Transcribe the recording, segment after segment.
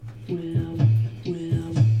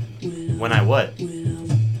When I what?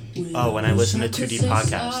 Oh, when I listen to 2D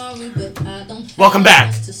Podcast. Welcome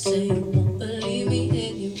back!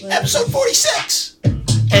 Episode 46!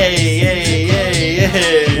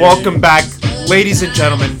 Hey! Welcome back, ladies and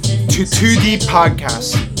gentlemen, to 2D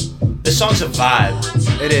Podcast. This song's a vibe.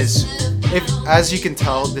 It is. As you can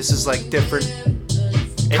tell, this is like different.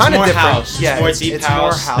 It's Kind of more different. house. Yeah, it's more deep it's house,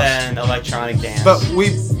 more house than electronic dance. But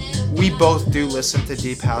we both do listen to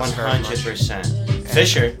deep house. 100%.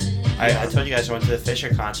 Fisher. I told you guys I went to the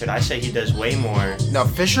Fisher concert. I say he does way more. No,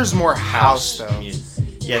 Fisher's more house though. music.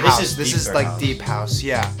 Yeah, This this is like deep house.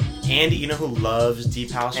 Yeah. Andy, you know who loves deep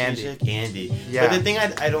house Andy. music? Andy. Yeah. But the thing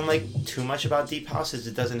I don't like too much about deep house is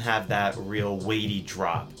it doesn't have that real weighty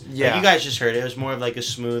drop. Yeah. Like you guys just heard it. It was more of like a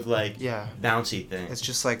smooth, like Yeah. bouncy thing. It's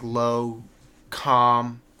just like low,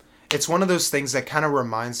 calm. It's one of those things that kind of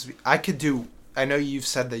reminds me. I know you've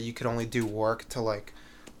said that you could only do work to like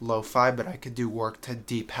lo-fi, but I could do work to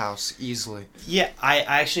deep house easily. Yeah, I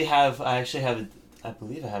actually have I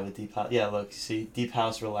believe I have a deep house. Yeah, look, see, deep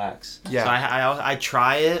house relax. Yeah. So I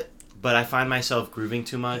try it, but I find myself grooving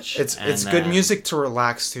too much. It's good music to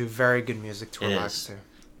relax to. Very good music to relax to.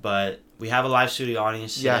 But we have a live studio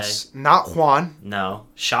audience today. Yes, not Juan. No,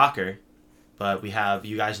 shocker. But we have,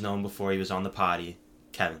 you guys know him before he was on the potty,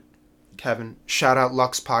 Kevin. Shout out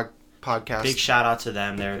Lux Podcast. Big shout out to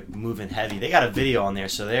them. They're moving heavy. They got a video on there,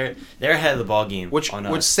 so they're ahead of the ball game. Which on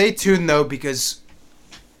us. stay tuned though, because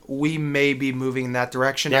we may be moving in that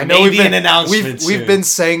direction. There I know may be an announcement We've soon. been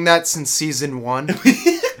saying that since season 1,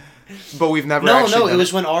 but we've never. No, actually it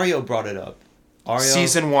was when Ario brought it up.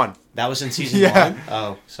 Season 1. That was in season Yeah. 1?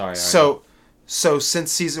 Oh, sorry. So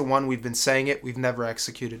since season 1, we've been saying it. We've never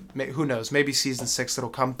executed. Who knows? Maybe season 6 it'll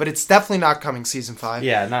come, but it's definitely not coming season 5.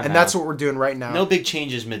 Yeah, not and now. that's what we're doing right now. No big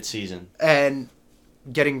changes mid-season. And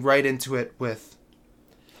getting right into it with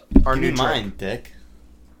our Give new me drink. mine, Dick.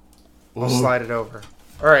 We'll slide it over.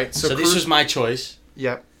 All right. So this was my choice.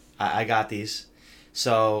 Yep. I got these.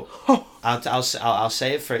 So I'll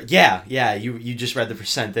say it for you just read the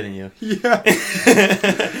percent, didn't you?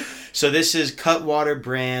 Yeah. So this is Cutwater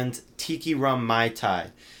brand Tiki Rum Mai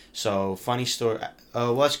Tai. So funny story.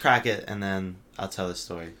 Let's crack it and then I'll tell the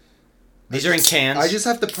story. These are in cans. I just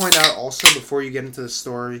have to point out also before you get into the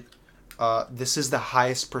story, this is the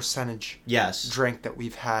highest percentage drink that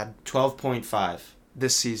we've had 12.5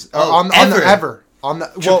 this season. Ever. On the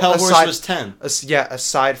Chappelle Horse was 10.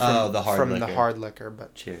 Aside from the hard liquor. the hard liquor,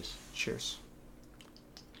 but Cheers.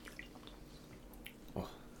 Oh.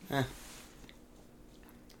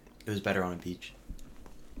 It was better on a beach.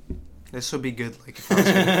 This would be good, like if I was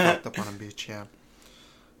getting fucked up on a beach, yeah.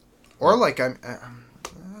 Or like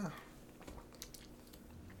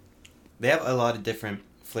They have a lot of different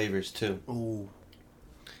flavors too. Ooh.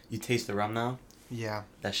 You taste the rum now? Yeah.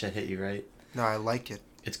 That shit hit you, right? No, I like it.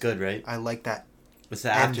 It's good, right? I like that. It's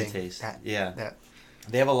the aftertaste. That.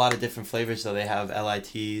 They have a lot of different flavors, though. They have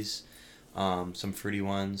LITs, some fruity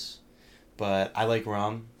ones, but I like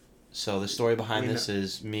rum. So the story behind this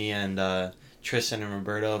is me and Tristan and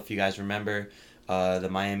Roberto, if you guys remember the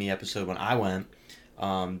Miami episode when I went.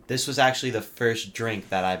 This was actually the first drink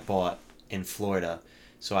that I bought in Florida.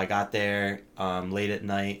 So I got there late at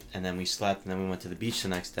night, and then we slept, and then we went to the beach the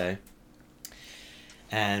next day.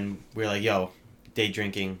 And we were like, yo, day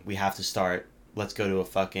drinking, we have to start. Let's go to a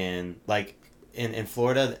fucking, like, in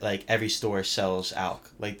Florida, like, every store sells alc.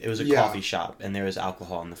 Like, it was a coffee shop, and there was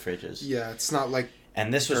alcohol in the fridges. Yeah, it's not like...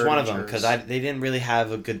 And this was one of them, because they didn't really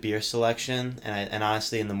have a good beer selection, and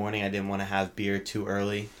honestly, in the morning, I didn't want to have beer too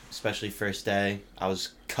early, especially first day. I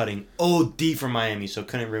was cutting OD from Miami, so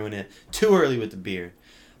couldn't ruin it too early with the beer.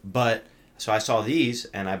 But, so I saw these,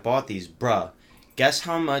 and I bought these. Bruh, guess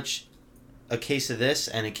how much a case of this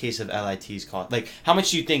and a case of LITs cost? Like, how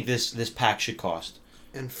much do you think this pack should cost?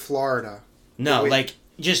 In Florida. No, like,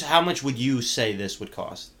 just how much would you say this would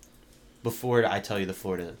cost? Before I tell you the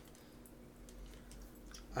Florida.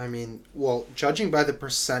 I mean, well, judging by the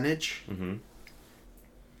percentage, Mm-hmm.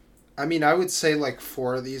 I mean, I would say like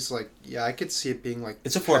 4 of these, like, yeah, I could see it being like...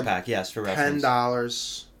 It's a 4-pack, yes, for reference.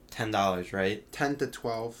 $10. $10, right? 10 to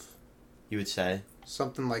 12. You would say?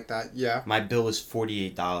 Something like that, yeah. My bill was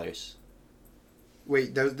 $48.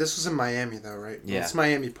 Wait, this was in Miami though, right? Yeah. Well, it's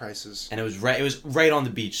Miami prices. And it was right on the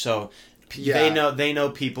beach, so they know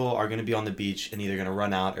people are going to be on the beach and either going to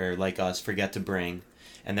run out or, like us, forget to bring,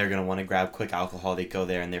 and they're going to want to grab quick alcohol. They go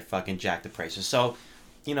there and they're fucking jack the prices. So,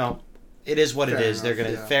 you know, it is what it is. They're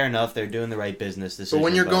going to, fair enough, they're doing the right business decision. But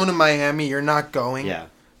when you're going to Miami, you're not going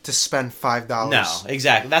to spend $5. No,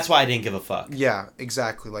 exactly. That's why I didn't give a fuck. Yeah,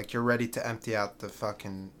 exactly. Like, you're ready to empty out the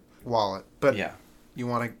fucking wallet. But yeah. You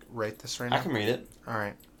want to rate this right now? I can read it. All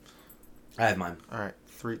right. I have mine. All right.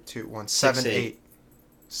 3, 2, 1, 6, 7, 8. 8.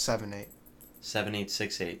 7, 8. 7, 8,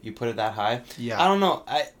 6, 8. You put it that high? Yeah. I don't know.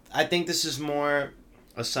 I think this is more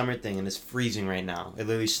a summer thing, and it's freezing right now. It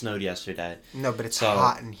literally snowed yesterday. No, but it's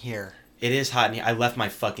hot in here. It is hot in here. I left my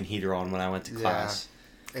fucking heater on when I went to class.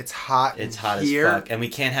 It's hot. It's hot as fuck, and we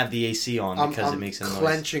can't have the AC on because it makes a noise. I'm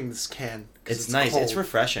clenching this can. It's nice. Cold. It's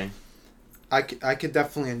refreshing. I could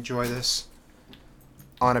definitely enjoy this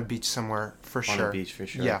on a beach somewhere for sure. On a beach for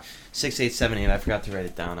sure. Yeah. 6, 8, 7, 8. I forgot to write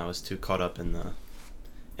it down. I was too caught up in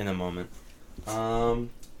the moment.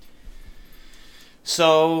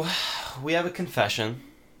 So we have a confession.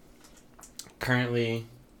 Currently,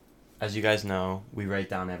 as you guys know, we write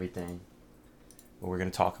down everything what we're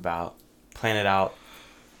going to talk about, plan it out.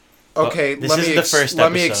 Okay, let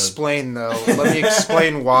me explain though. Let me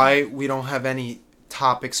explain why we don't have any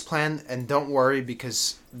topics planned, and don't worry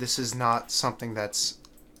because this is not something that's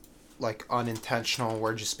like unintentional.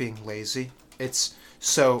 We're just being lazy.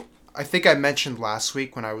 I think I mentioned last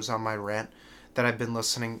week when I was on my rant that I've been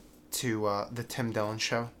listening to the Tim Dillon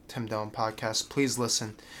show, Tim Dillon podcast. Please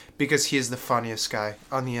listen because he is the funniest guy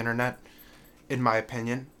on the internet, in my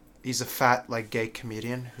opinion. He's a fat, like, gay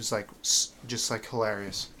comedian who's, like, just, like,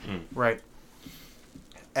 hilarious. Right?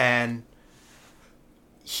 And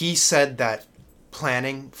he said that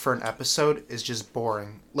planning for an episode is just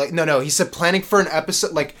boring. Like, no, he said planning for an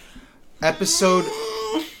episode, like, episode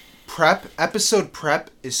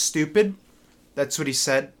prep is stupid. That's what he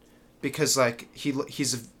said. Because, like,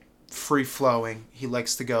 he's free-flowing. He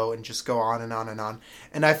likes to go and just go on and on and on.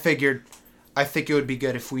 And I think it would be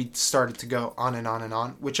good if we started to go on and on and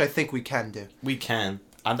on, which I think we can do. We can.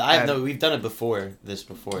 We've done it before.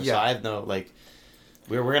 Yeah. So I have no, like,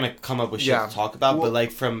 we're going to come up with shit to talk about, but,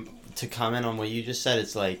 like, to comment on what you just said,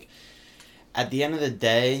 it's like, at the end of the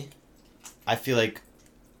day, I feel like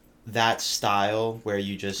that style where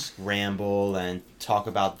you just ramble and talk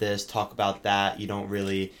about this, talk about that, you don't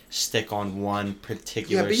really stick on one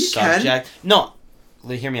particular subject. No,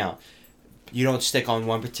 hear me out. You don't stick on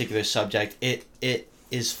one particular subject. It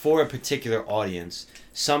is for a particular audience.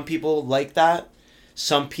 Some people like that.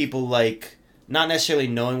 Some people like not necessarily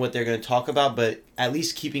knowing what they're going to talk about, but at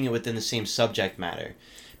least keeping it within the same subject matter.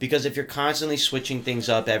 Because if you're constantly switching things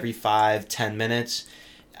up every 5-10 minutes,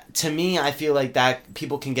 to me, I feel like that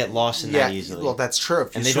people can get lost in that easily. Well, that's true.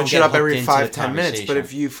 If you switch it up every 5-10 minutes, but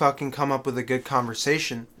if you fucking come up with a good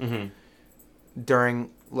conversation during...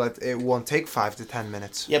 it won't take 5 to 10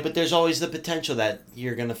 minutes. Yeah, but there's always the potential that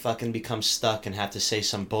you're gonna fucking become stuck and have to say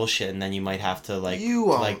some bullshit, and then you might have to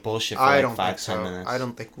bullshit for 5-10 minutes. I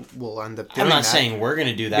don't think we'll end up doing that. I'm not saying we're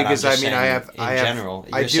gonna do that. Because I'm just saying in general.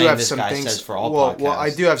 I do have some things. Says for all podcasts. Well, I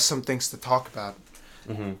do have some things to talk about,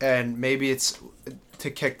 and maybe it's to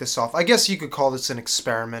kick this off. I guess you could call this an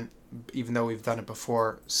experiment, even though we've done it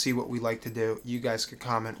before. See what we like to do. You guys could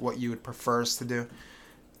comment what you would prefer us to do.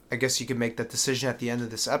 I guess you could make that decision at the end of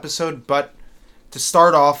this episode. But to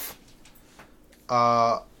start off,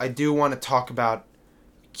 I do want to talk about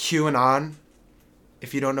QAnon.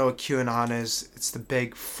 If you don't know what QAnon is, it's the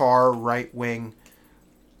big far right-wing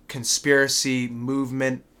conspiracy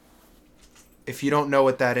movement. If you don't know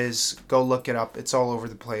what that is, go look it up. It's all over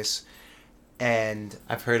the place. And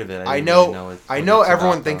I've heard of it. I know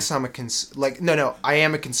everyone thinks I'm I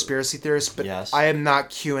am a conspiracy theorist, but yes. I am not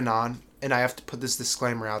QAnon. And I have to put this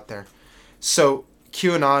disclaimer out there. So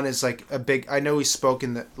QAnon is like a big. I know we spoke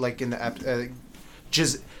in the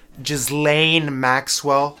Ghislaine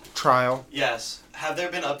Maxwell trial. Yes. Have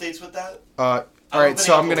there been updates with that? All right.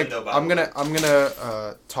 So I'm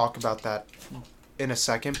gonna talk about that in a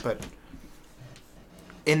second. But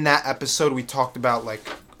in that episode, we talked about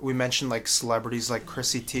we mentioned celebrities like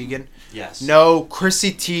Chrissy Teigen. Yes. No,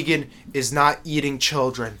 Chrissy Teigen is not eating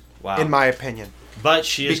children. Wow. In my opinion. But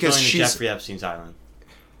she is going to Jeffrey Epstein's island.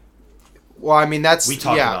 Well, I mean, that's... We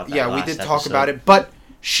talked about that we did talk about it. But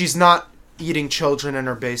she's not eating children in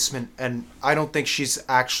her basement. And I don't think she's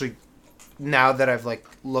actually... Now that I've,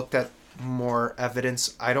 looked at more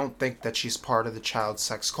evidence, I don't think that she's part of the child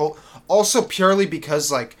sex cult. Also, purely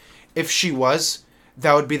because, if she was,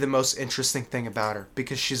 that would be the most interesting thing about her.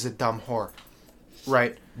 Because she's a dumb whore.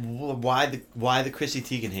 Right? Why the Chrissy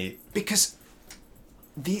Teigen hate? Because...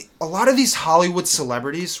 a lot of these Hollywood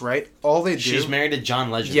celebrities, right? All they do. She's married to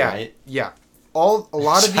John Legend, right? Yeah. A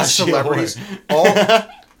lot of these celebrities,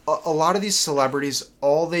 a lot of these celebrities,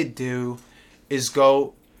 all they do is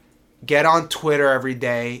go get on Twitter every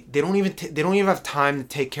day. They don't even have time to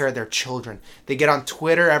take care of their children. They get on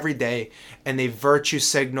Twitter every day and they virtue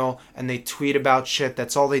signal and they tweet about shit.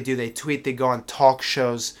 That's all they do. They tweet. They go on talk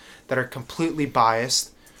shows that are completely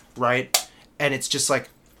biased, right? And it's just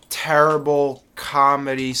terrible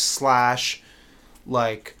comedy /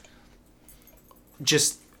 like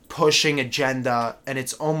just pushing agenda, and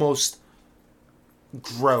it's almost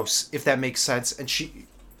gross, if that makes sense. And she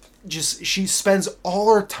spends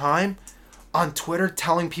all her time on Twitter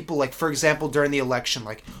telling people, like, for example, during the election,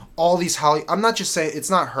 like, all these I'm not just saying it's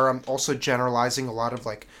not her, I'm also generalizing a lot of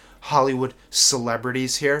like Hollywood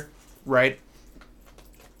celebrities here, right?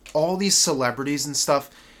 All these celebrities and stuff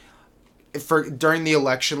during the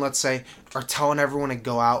election, let's say, are telling everyone to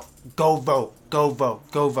go out, go vote, go vote,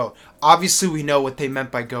 go vote. Obviously, we know what they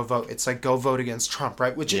meant by go vote. It's like go vote against Trump,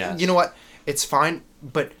 right? Which, yes. You know what? It's fine,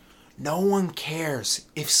 but no one cares.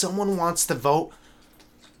 If someone wants to vote,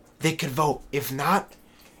 they could vote. If not,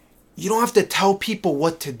 you don't have to tell people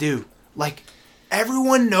what to do. Like,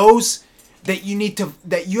 everyone knows that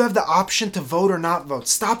you have the option to vote or not vote.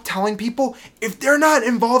 Stop telling people. If they're not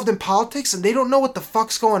involved in politics and they don't know what the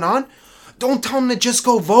fuck's going on, don't tell them to just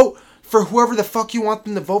go vote for whoever the fuck you want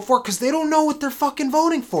them to vote for, because they don't know what they're fucking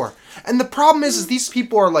voting for. And the problem is these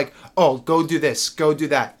people are like, oh, go do this, go do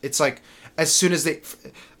that. It's like, as soon as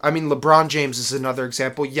LeBron James is another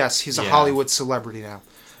example. Yes, he's a Hollywood celebrity now.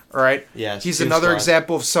 All right? Yes. He's another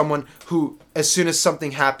example of someone who, as soon as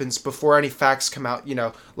something happens, before any facts come out,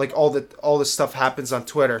 like all the stuff happens on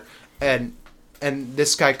Twitter, and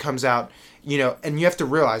this guy comes out, and you have to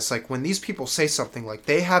realize, like, when these people say something, like,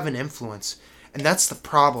 they have an influence, and that's the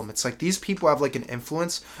problem. It's like these people have, like, an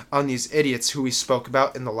influence on these idiots who we spoke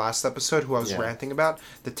about in the last episode, who I was ranting about,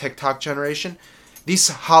 the TikTok generation. These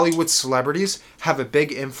Hollywood celebrities have a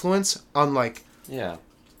big influence on, like,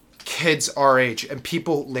 kids our age and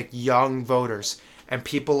people like young voters and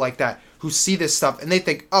people like that who see this stuff and they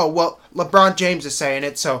think, oh, well, LeBron James is saying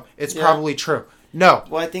it, so it's probably true. No.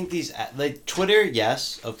 Well, I think these, like, Twitter,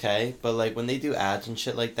 yes, okay, but, like, when they do ads and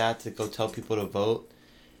shit like that to go tell people to vote,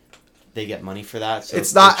 they get money for that. So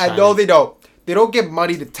it's not, I know they don't. They don't get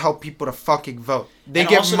money to tell people to fucking vote. They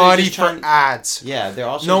get money for ads. Yeah, they're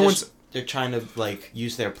also they're trying to, like,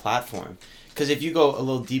 use their platform. Because if you go a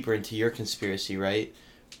little deeper into your conspiracy, right,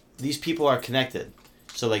 these people are connected.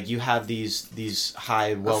 So, like, you have these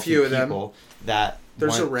high, wealthy people that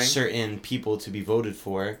want certain people to be voted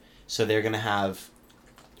for. So they're going to have,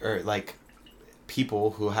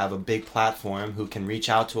 people who have a big platform who can reach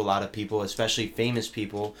out to a lot of people, especially famous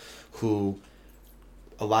people who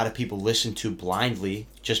a lot of people listen to blindly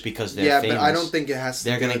just because they're famous. Yeah, but I don't think it has to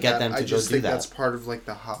They're going to get them to go do that. I just think that's part of, like,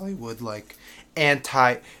 the Hollywood, like,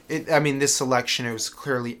 this election, it was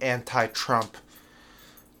clearly anti-Trump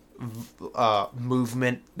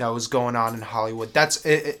movement that was going on in Hollywood. That's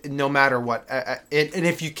no matter what. And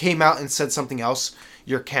if you came out and said something else,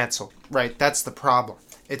 you're canceled, right? That's the problem.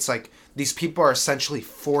 It's like these people are essentially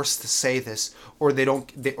forced to say this, or they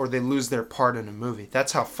lose their part in a movie.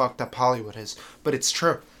 That's how fucked up Hollywood is. But it's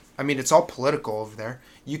true. I mean, it's all political over there.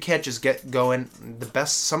 You can't just go in.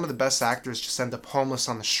 Some of the best actors just end up homeless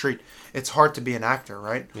on the street. It's hard to be an actor,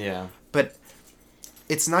 right? Yeah. But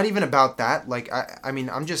it's not even about that. Like, I mean,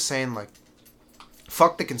 I'm just saying, like,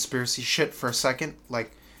 fuck the conspiracy shit for a second.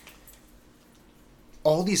 Like,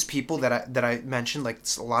 all these people that I mentioned, like,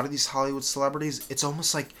 a lot of these Hollywood celebrities, it's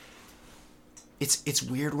almost like, it's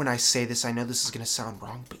weird when I say this. I know this is going to sound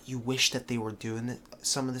wrong, but you wish that they were doing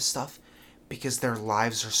some of this stuff because their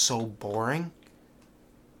lives are so boring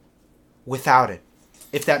without it,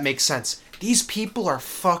 if that makes sense. These people are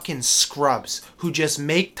fucking scrubs who just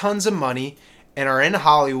make tons of money and are in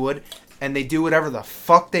Hollywood, and they do whatever the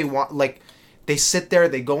fuck they want. Like, they sit there,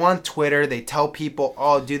 they go on Twitter, they tell people,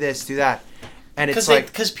 oh, do this, do that. And it's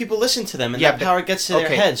because people listen to them, and that power gets to their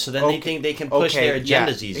heads, so then they think they can push their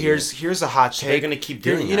agendas easier. Here's a hot take. So they're going to keep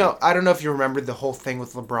doing that. You know, I don't know if you remember the whole thing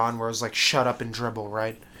with LeBron where it was like, shut up and dribble,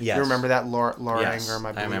 right? Yes. You remember that? Laura Ingraham,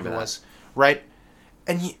 I believe it was. Right?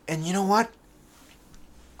 And you know what?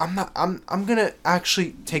 I'm going to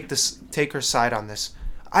actually take her side on this.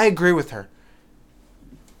 I agree with her.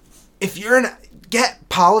 If you're get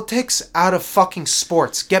politics out of fucking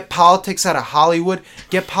sports. Get politics out of Hollywood.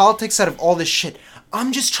 Get politics out of all this shit.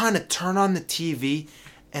 I'm just trying to turn on the TV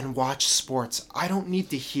and watch sports. I don't need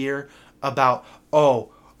to hear about,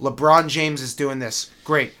 oh, LeBron James is doing this.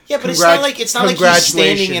 Great. Yeah, but it's not like he's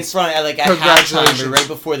standing in front at halftime or right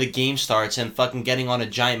before the game starts and fucking getting on a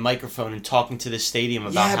giant microphone and talking to the stadium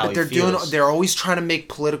about how he feels. They're always trying to make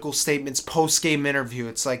political statements post-game interview.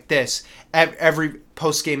 It's like this. Every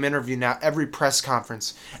post-game interview now, every press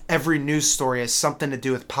conference, every news story has something to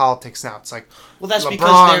do with politics now. It's like, well, that's LeBron,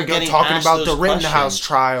 because they're getting talking asked about those the Rittenhouse questions.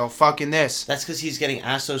 Trial, fucking this. That's because he's getting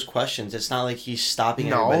asked those questions. It's not like he's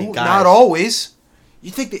stopping everybody. No, not always. You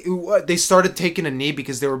think they started taking a knee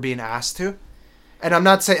because they were being asked to? And I'm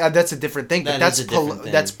not saying that's a different thing, but that's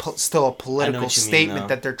still a political statement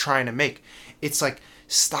that they're trying to make. It's like,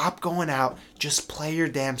 stop going out. Just play your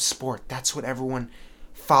damn sport. That's what everyone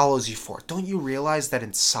follows you for. Don't you realize that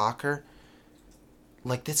in soccer,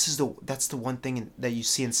 like that's the one thing that you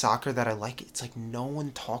see in soccer that I like? It's like no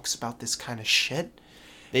one talks about this kind of shit.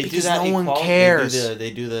 They because do that. No one cares.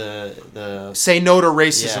 They do the say no to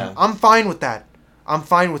racism. Yeah. I'm fine with that.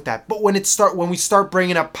 But when we start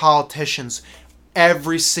bringing up politicians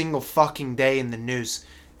every single fucking day in the news,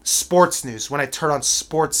 sports news, when I turn on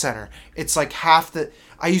SportsCenter, it's like half the.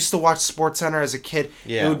 I used to watch SportsCenter as a kid.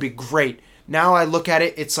 Yeah. It would be great. Now I look at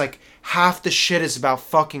it, it's like half the shit is about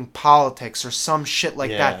fucking politics or some shit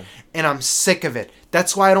like that. And I'm sick of it.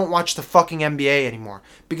 That's why I don't watch the fucking NBA anymore.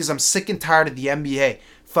 Because I'm sick and tired of the NBA.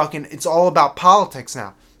 Fucking, it's all about politics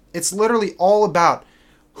now. It's literally all about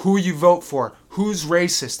who you vote for, who's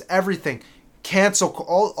racist, everything. Cancel,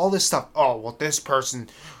 all this stuff. Oh, well, this person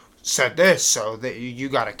said this, so you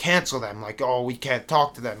gotta cancel them. Like, oh, we can't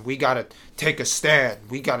talk to them. We gotta take a stand.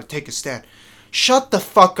 Shut the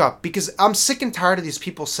fuck up, because I'm sick and tired of these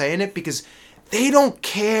people saying it, because they don't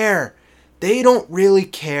care. They don't really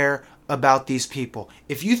care about these people.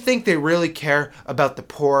 If you think they really care about the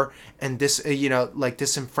poor and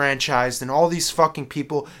disenfranchised and all these fucking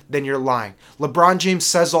people, then you're lying. LeBron James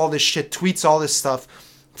says all this shit, tweets all this stuff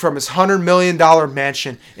from his $100 million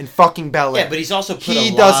mansion in fucking Bel Air. Yeah, but he's also put he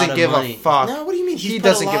a lot doesn't of give money. a fuck. No, what do you mean? He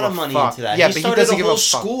doesn't give a money fuck. into that. Yeah, he but started he doesn't a give whole a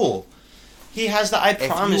fuck. school. He has the I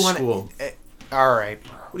Promise school. All right.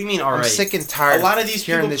 What do you mean, all right? I'm sick and tired. A lot of these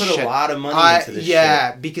people put shit. a lot of money into this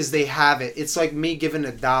shit. Because they have it. It's like me giving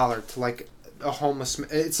 $1 to like a homeless.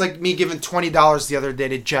 It's like me giving $20 the other day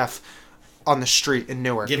to Jeff on the street in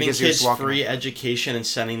Newark. Giving because kids he was free education and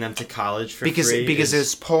sending them to college for free. Because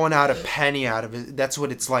it's pulling out a penny out of it. That's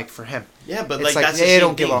what it's like for him. Yeah, but it's like that's they the same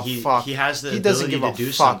don't thing. give a fuck. He has the he doesn't ability give to a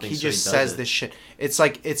do fuck. something. He so just he says does this shit. It's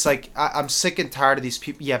like I'm sick and tired of these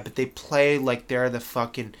people. Yeah, but they play like they're the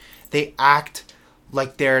fucking. They act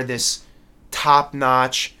like they're this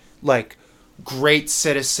top-notch, like great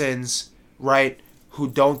citizens, right? Who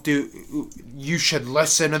don't do. You should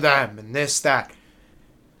listen to them and this that.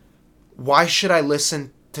 Why should I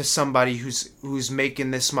listen to somebody who's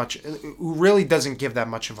making this much, who really doesn't give that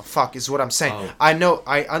much of a fuck, is what I'm saying. Oh.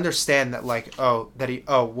 I understand that, like, valid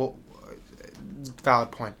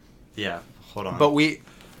point. Yeah, hold on.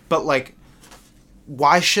 But like,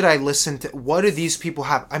 why should I listen to, what do these people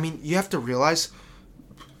have? I mean, you have to realize,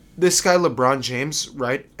 this guy LeBron James,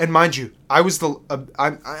 right? And mind you, I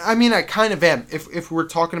kind of am. If we're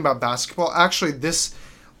talking about basketball, actually this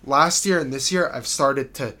last year and this year, I've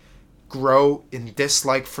started to grow in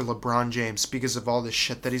dislike for LeBron James because of all this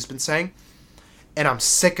shit that he's been saying. And I'm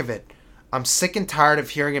sick of it. I'm sick and tired of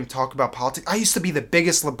hearing him talk about politics. I used to be the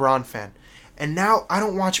biggest LeBron fan. And now I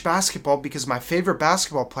don't watch basketball because my favorite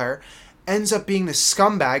basketball player ends up being this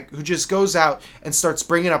scumbag who just goes out and starts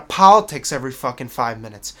bringing up politics every fucking 5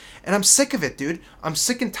 minutes. And I'm sick of it, dude. I'm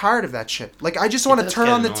sick and tired of that shit. Like, I just want to turn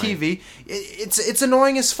on the TV. It's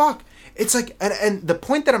annoying as fuck. It's like, and the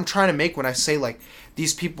point that I'm trying to make when I say, like,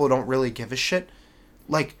 these people don't really give a shit,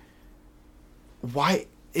 like, why,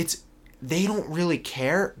 they don't really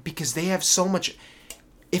care because they have so much,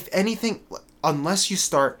 if anything, unless you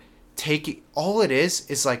start taking, all it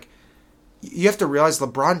is like, you have to realize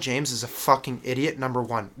LeBron James is a fucking idiot, number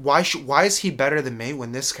one. Why is he better than me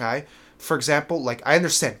when this guy, for example, like, I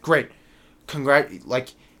understand, great,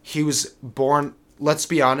 like, he was born, let's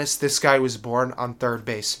be honest, this guy was born on third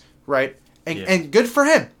base, right? And good for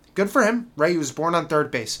him. Good for him, right? He was born on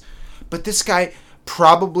third base. But this guy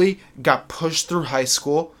probably got pushed through high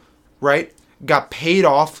school, right? Got paid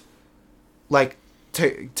off, like,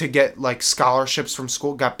 to get, like, scholarships from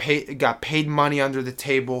school. Got paid money under the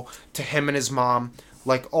table to him and his mom.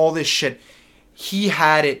 Like, all this shit. He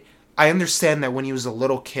had it. I understand that when he was a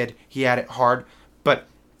little kid, he had it hard. But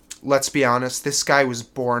let's be honest, this guy was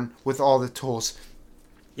born with all the tools.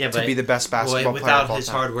 Yeah, to be the best basketball player of all time. Without his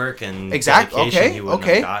hard work and dedication, he wouldn't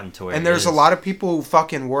have gotten to where and there's a lot of people who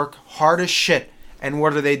fucking work hard as shit. And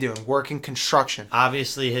what are they doing? Working construction.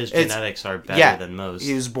 Obviously, his genetics are better than most.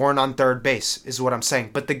 He was born on third base, is what I'm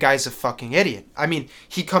saying. But the guy's a fucking idiot. I mean,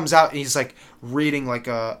 he comes out and he's like reading like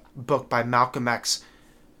a book by Malcolm X.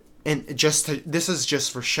 And this is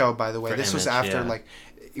just for show, by the way. This was after, like,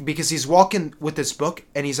 because he's walking with this book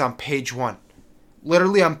and he's on page 1.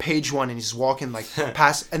 Literally on page 1, and he's walking like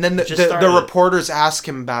past, and then the reporters ask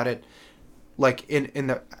him about it, like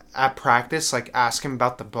at practice, like ask him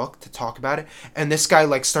about the book to talk about it, and this guy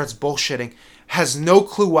like starts bullshitting, has no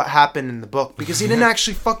clue what happened in the book because he didn't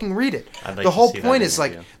actually fucking read it. The whole point is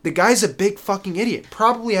like the guy's a big fucking idiot.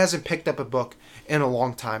 Probably hasn't picked up a book in a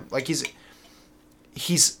long time. Like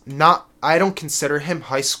he's not, I don't consider him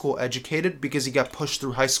high school educated because he got pushed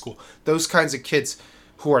through high school. Those kinds of kids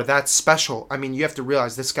who are that special. I mean, you have to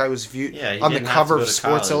realize this guy was viewed on the cover of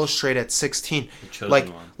Sports Illustrated at 16.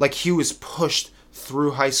 Like he was pushed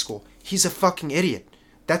through high school. He's a fucking idiot.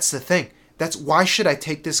 That's the thing. That's why should I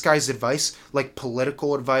take this guy's advice, like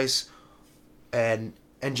political advice and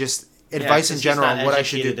just advice in general on what I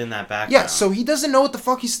should do. In that background. Yeah, so he doesn't know what the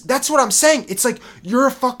fuck he's... That's what I'm saying. It's like, you're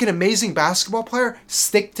a fucking amazing basketball player.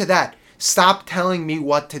 Stick to that. Stop telling me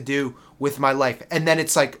what to do with my life. And then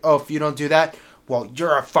it's like, oh, if you don't do that, well,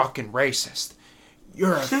 you're a fucking racist.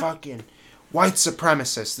 You're a fucking white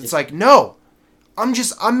supremacist. It's like, no.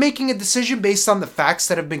 I'm making a decision based on the facts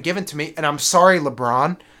that have been given to me. And I'm sorry,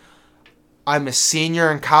 LeBron. I'm a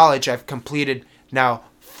senior in college. I've completed now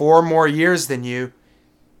 4 more years than you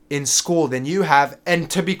in school than you have. And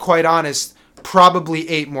to be quite honest, probably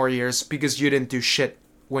 8 more years because you didn't do shit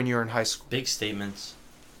when you were in high school. Big statements.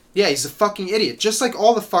 Yeah, he's a fucking idiot. Just like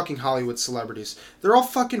all the fucking Hollywood celebrities. They're all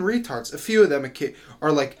fucking retards. A few of them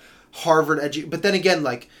are like Harvard But then again,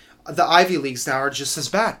 like the Ivy Leagues now are just as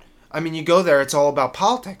bad. I mean, you go there, it's all about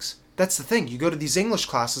politics. That's the thing. You go to these English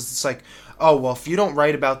classes, it's like, oh, well, if you don't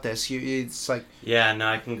write about this, it's like... Yeah, no,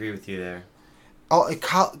 I can agree with you there.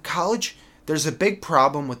 College, there's a big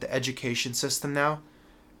problem with the education system now.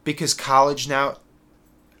 Because college now...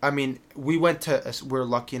 I mean, we're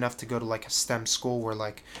lucky enough to go to like a STEM school where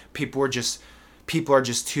like people are just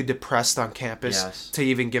too depressed on campus to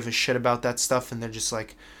even give a shit about that stuff, and they're just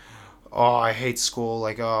like, oh, I hate school,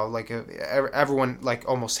 like, oh, like everyone like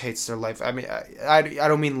almost hates their life. I mean, I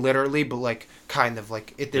don't mean literally, but like kind of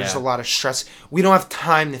like there's a lot of stress. We don't have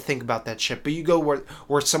time to think about that shit. But you go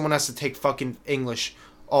where someone has to take fucking English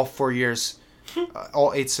all 4 years,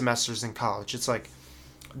 all 8 semesters in college. It's like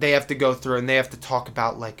they have to go through and they have to talk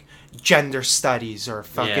about like gender studies or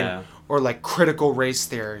fucking or like critical race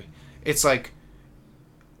theory. It's like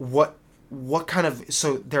what kind of...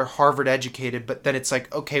 So they're Harvard educated, but then it's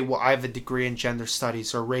like, okay, well, I have a degree in gender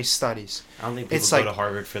studies or race studies. I don't think people go to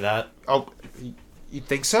Harvard for that. Oh, you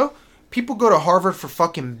think so? People go to Harvard for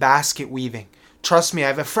fucking basket weaving. Trust me, I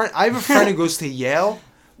have a friend who goes to Yale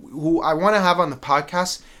who I want to have on the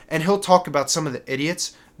podcast, and he'll talk about some of the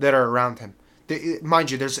idiots that are around him. Mind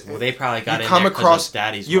you, they probably got in there because of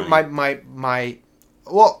daddy's money.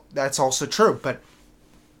 Well, that's also true, but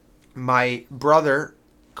my brother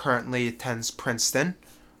currently attends Princeton,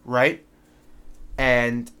 right?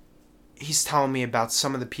 And he's telling me about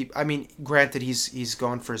some of the people. I mean, granted, he's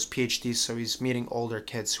going for his PhD, so he's meeting older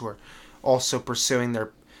kids who are also pursuing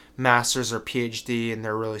their master's or PhD, and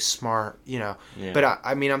they're really smart, you know. Yeah. But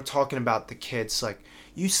I mean, I'm talking about the kids, like,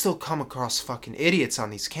 you still come across fucking idiots on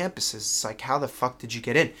these campuses. It's like, how the fuck did you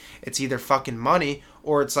get in? It's either fucking money,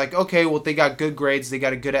 or it's like, okay, well, they got good grades, they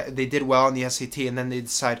did well on the SAT, and then they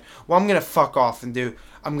decide, well, I'm gonna fuck off and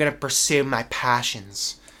I'm gonna pursue my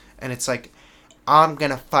passions. And it's like, I'm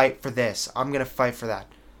gonna fight for this, I'm gonna fight for that.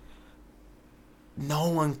 No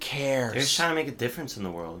one cares. They're just trying to make a difference in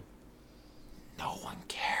the world. No one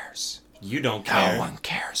cares. You don't care. No one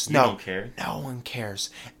cares. You don't care. No one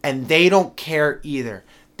cares. And they don't care either.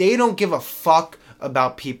 They don't give a fuck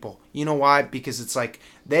about people. You know why? Because it's like,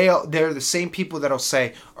 they're the same people that'll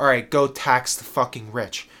say, all right, go tax the fucking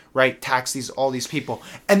rich, right? Tax all these people.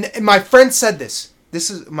 And my friend said this.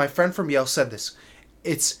 My friend from Yale said this.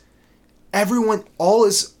 It's everyone,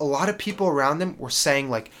 a lot of people around them were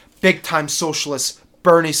saying like big time socialists,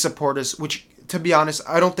 Bernie supporters, which to be honest,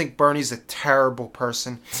 I don't think Bernie's a terrible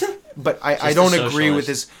person. But I don't agree with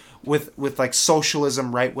his with like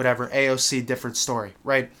socialism, right? Whatever, AOC, different story,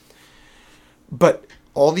 right? But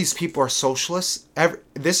all these people are socialists.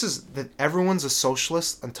 Everyone's a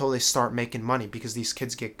socialist until they start making money, because these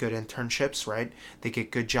kids get good internships, right? They get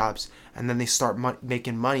good jobs, and then they start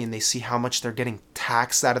making money, and they see how much they're getting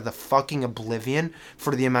taxed out of the fucking oblivion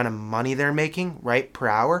for the amount of money they're making, right, per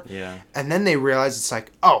hour. Yeah. And then they realize it's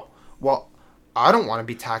like, oh, well, I don't want to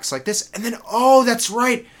be taxed like this. And then, oh, that's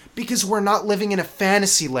right. Because we're not living in a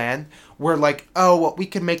fantasy land where like, oh, well, we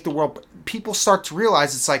can make the world. People start to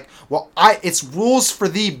realize it's like, well, it's rules for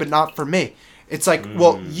thee, but not for me. It's like,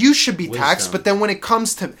 well, you should be taxed, but then when it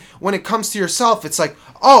comes to yourself, it's like,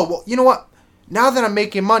 oh, well, you know what? Now that I'm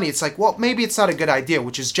making money, it's like, well, maybe it's not a good idea,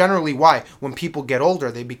 which is generally why when people get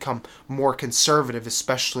older, they become more conservative,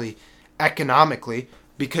 especially economically,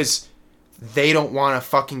 because they don't want to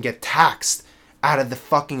fucking get taxed out of the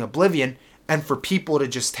fucking oblivion. And for people to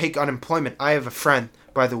just take unemployment. I have a friend,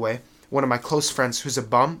 by the way, one of my close friends who's a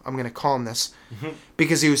bum. I'm going to call him this.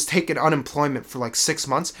 Because he was taking unemployment for like 6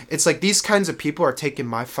 months. It's like these kinds of people are taking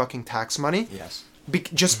my fucking tax money. Yes.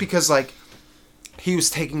 Just because like he was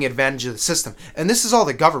taking advantage of the system. And this is all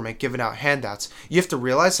the government giving out handouts. You have to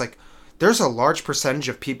realize, like, there's a large percentage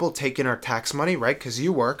of people taking our tax money, right? Because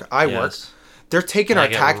you work, I work. They're taking our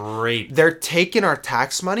tax. They're taking our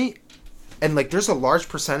tax money, and like, there's a large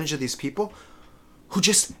percentage of these people who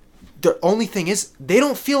just, the only thing is, they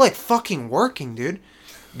don't feel like fucking working, dude.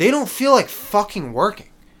 They don't feel like fucking working.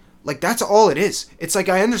 Like, that's all it is. It's like,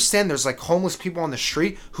 I understand there's like homeless people on the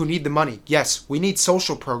street who need the money. Yes, we need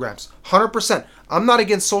social programs. 100%. I'm not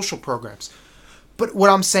against social programs. But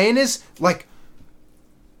what I'm saying is, like,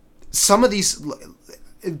 some of these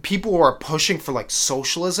people who are pushing for like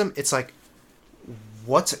socialism, it's like,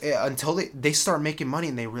 until they start making money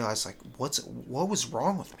and they realize like what was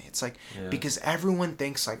wrong with me. It's like, because everyone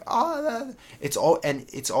thinks like, it's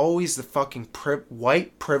always the fucking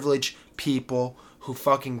white privileged people who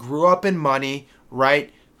fucking grew up in money,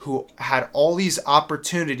 right? Who had all these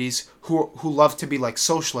opportunities, who love to be like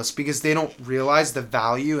socialists because they don't realize the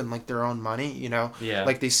value in like their own money, you know? Yeah.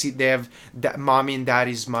 Like they have mommy and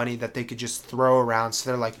daddy's money that they could just throw around. So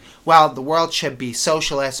they're like, well, the world should be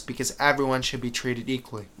socialist because everyone should be treated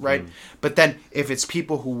equally, right? But then if it's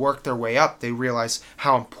people who work their way up, they realize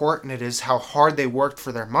how important it is, how hard they worked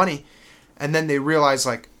for their money. And then they realize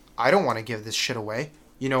like, I don't want to give this shit away.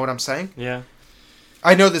 You know what I'm saying? Yeah.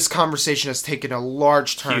 I know this conversation has taken a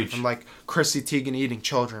large turn from like Chrissy Teigen eating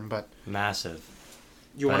children, but massive.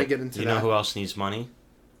 You want to get into that? You know who else needs money?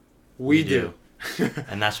 We do.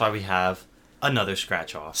 And that's why we have another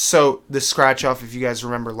scratch off. So the scratch off, if you guys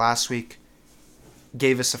remember last week,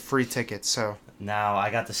 gave us a free ticket. So now I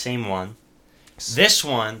got the same one. This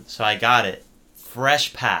one, so I got it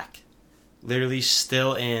fresh pack, literally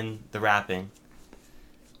still in the wrapping.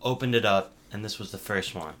 Opened it up, and this was the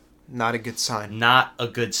first one. Not a good sign. Not a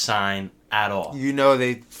good sign at all. You know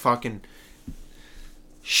they fucking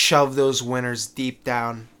shove those winners deep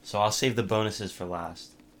down. So I'll save the bonuses for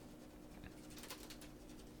last.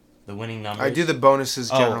 The winning numbers. I do the bonuses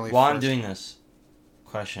generally while first. I'm doing this,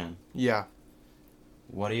 question. Yeah.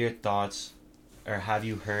 What are your thoughts, or have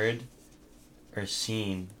you heard or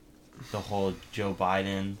seen the whole Joe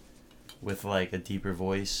Biden with like a deeper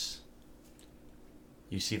voice?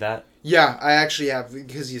 You see that? Yeah, I actually have,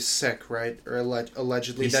 because he's sick, right? Or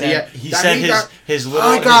allegedly. He said his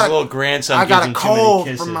little grandson gives him too many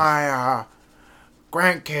kisses. I got a cold from my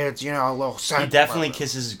grandkids, you know, a little sick. He definitely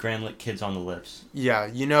kisses his grandkids on the lips. Yeah,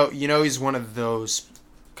 you know he's one of those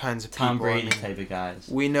kinds of people. Tom Brady type of guys.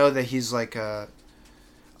 We know that he's like a...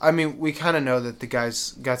 I mean, we kind of know that the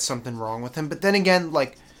guy's got something wrong with him. But then again,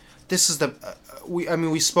 like, this is the...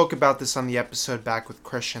 we spoke about this on the episode back with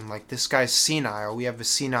Christian. Like, this guy's senile. We have a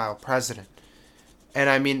senile president. And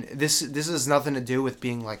I mean, this has nothing to do with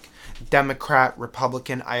being like Democrat,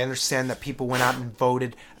 Republican. I understand that people went out and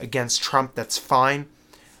voted against Trump. That's fine.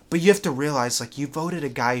 But you have to realize, like, you voted a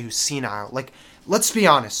guy who's senile. Like, let's be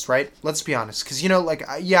honest, right? Let's be honest. Because, you know, like,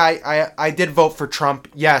 I did vote for Trump.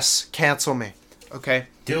 Yes, cancel me. Okay?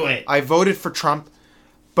 Do it. I voted for Trump.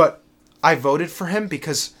 But I voted for him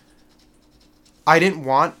because I didn't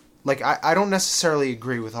want... Like, I don't necessarily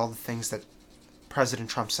agree with all the things that President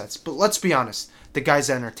Trump says. But let's be honest. The guy's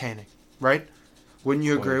entertaining, right? Wouldn't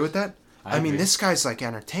you agree with that? I mean, this guy's, like,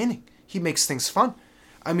 entertaining. He makes things fun.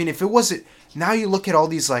 I mean, if it wasn't... Now you look at all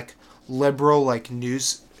these, like, liberal, like,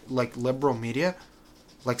 news, like, liberal media,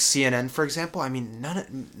 like CNN, for example. I mean,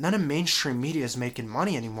 none of mainstream media is making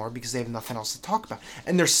money anymore because they have nothing else to talk about.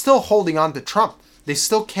 And they're still holding on to Trump. They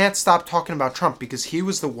still can't stop talking about Trump because he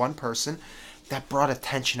was the one person that brought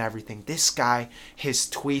attention to everything. This guy, his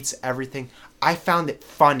tweets, everything. I found it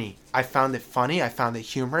funny. I found it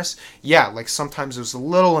humorous. Yeah, like sometimes it was a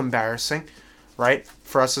little embarrassing, right,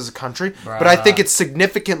 for us as a country. Bruh. But I think it's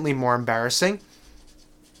significantly more embarrassing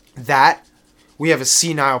that we have a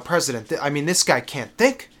senile president. I mean, this guy can't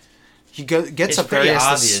think. He gets up there and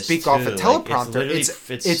has to speak off a teleprompter.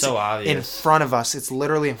 Like, it's so obvious. In front of us. It's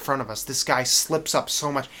literally in front of us. This guy slips up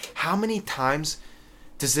so much. How many times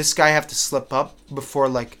does this guy have to slip up before,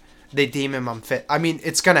 like, they deem him unfit? I mean,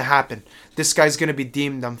 it's going to happen. This guy's going to be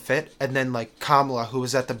deemed unfit. And then, like, Kamala, who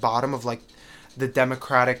was at the bottom of, like, the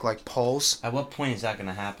Democratic, like, polls. At what point is that going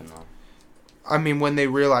to happen, though? I mean, when they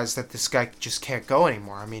realize that this guy just can't go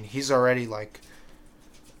anymore. I mean, he's already, like...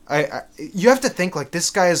 you have to think, like, this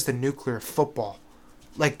guy is the nuclear football.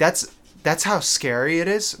 Like, that's how scary it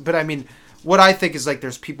is. But, I mean, what I think is, like,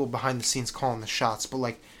 there's people behind the scenes calling the shots. But,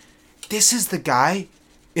 like, this is the guy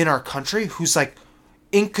in our country who's, like,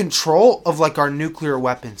 in control of, like, our nuclear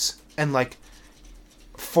weapons and, like,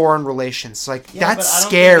 foreign relations. Like, that's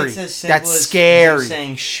scary. That's scary.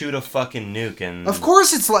 Saying shoot a fucking nuke and... Of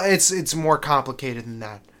course it's more complicated than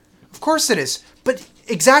that. Of course it is. But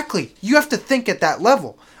exactly, you have to think at that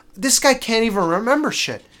level. This guy can't even remember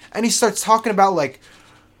shit. And he starts talking about, like,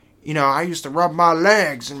 you know, I used to rub my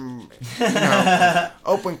legs and, you know,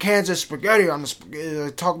 open cans of spaghetti on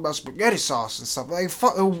the talk about spaghetti sauce and stuff.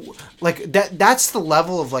 Like that's the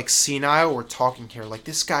level of, like, senile we're talking here. Like,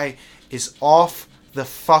 this guy is off the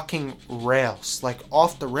fucking rails. Like,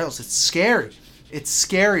 off the rails. It's scary. It's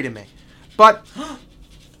scary to me. But...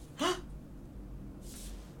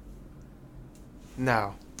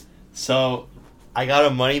 no. So, I got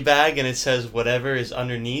a money bag and it says whatever is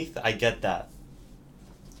underneath, I get that.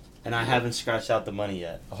 And I haven't scratched out the money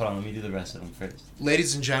yet. Hold on, let me do the rest of them first.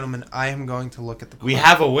 Ladies and gentlemen, I am going to look at the... We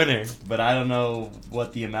have a winner, but I don't know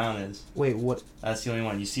what the amount is. Wait, what? That's the only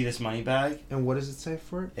one. You see this money bag? And what does it say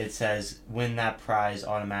for it? It says win that prize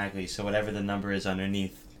automatically, so whatever the number is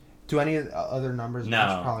underneath. Do any other numbers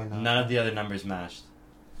match? Probably not. None of the other numbers matched.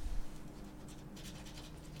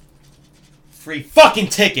 Free fucking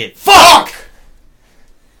ticket! Fuck!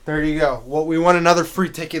 There you go. Well, we won another free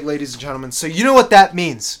ticket, ladies and gentlemen. So you know what that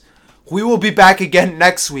means. We will be back again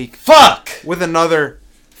next week. Fuck! With another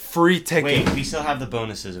free ticket. Wait, we still have the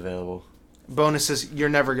bonuses available. Bonuses, we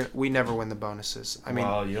never win the bonuses. I mean,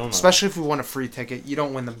 well, you don't know. Especially if we won a free ticket, you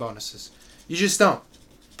don't win the bonuses. You just don't.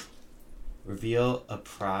 Reveal a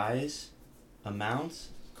prize, amount,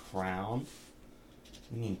 crown.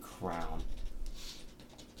 What do you mean crown?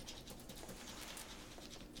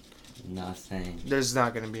 Nothing. There's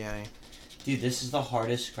not going to be any. Dude, this is the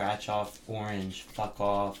hardest scratch off orange. Fuck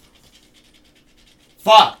off.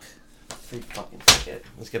 Fuck! Free fucking ticket.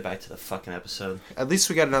 Let's get back to the fucking episode. At least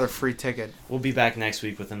we got another free ticket. We'll be back next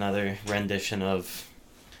week with another rendition of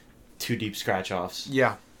Too Deep Scratch Offs.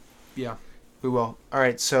 Yeah. Yeah. We will.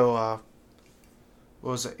 Alright, so,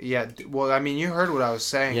 what was it? Yeah, well, I mean, you heard what I was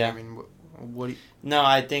saying. Yeah. I mean, what do you... No,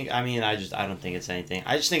 I don't think it's anything.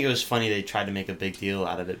 I just think it was funny they tried to make a big deal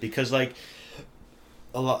out of it. Because, like,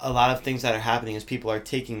 a lot of things that are happening is people are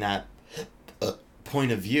taking that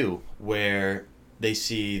point of view where they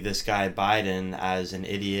see this guy Biden as an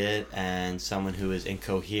idiot and someone who is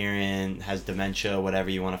incoherent, has dementia,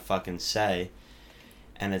 whatever you want to fucking say.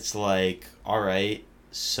 And it's like, alright,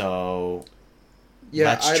 so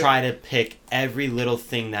let's try to pick every little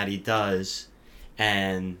thing that he does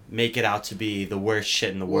and make it out to be the worst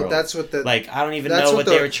shit in the world. That's what the... Like, I don't even know what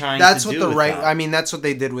they were trying to do. That's what the right... that. I mean, that's what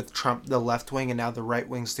they did with Trump, the left wing, and now the right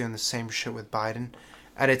wing's doing the same shit with Biden.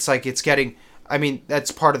 And it's like, it's getting... I mean,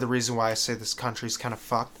 that's part of the reason why I say this country's kind of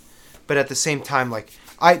fucked. But at the same time, like,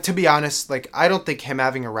 to be honest, like, I don't think him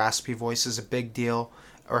having a raspy voice is a big deal,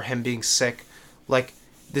 or him being sick. Like,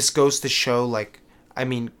 this goes to show, like, I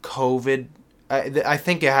mean, COVID... I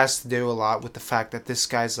think it has to do a lot with the fact that this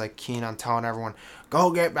guy's, like, keen on telling everyone, go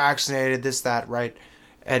get vaccinated, this, that, right?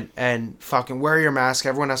 And fucking wear your mask.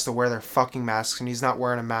 Everyone has to wear their fucking masks, and he's not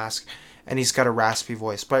wearing a mask, and he's got a raspy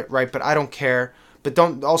voice. But I don't care. But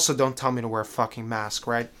don't tell me to wear a fucking mask,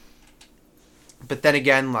 right? But then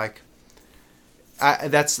again, like,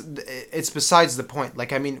 it's besides the point.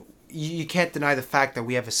 Like, I mean, you can't deny the fact that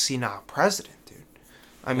we have a senile president, dude.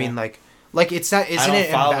 I mean, like it's not. Isn't it? I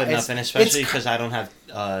don't follow it enough, and especially because I don't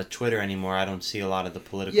have Twitter anymore. I don't see a lot of the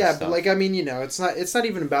political stuff. Yeah, but like, I mean, you know, it's not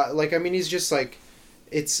even about, like, I mean, he's just like,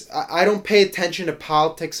 I don't pay attention to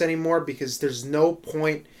politics anymore because there's no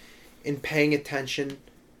point in paying attention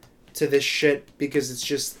to this shit because it's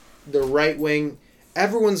just the right wing.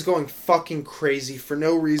 Everyone's going fucking crazy for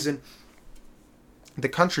no reason. The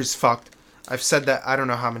country's fucked. I've said that I don't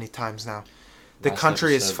know how many times now. The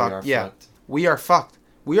country is fucked. Yeah, we are fucked.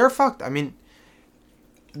 We are fucked. I mean,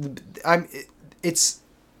 it's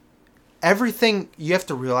everything. You have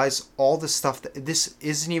to realize all the stuff that this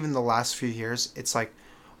isn't even the last few years. It's like,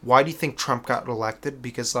 why do you think Trump got elected?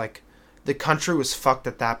 Because, like, the country was fucked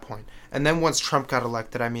at that point. And then once Trump got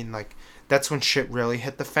elected, I mean, like, that's when shit really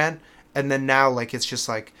hit the fan. And then now, like, it's just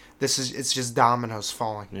like, it's just dominoes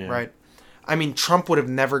falling, right? I mean, Trump would have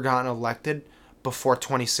never gotten elected before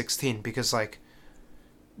 2016 because, like,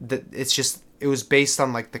 it was based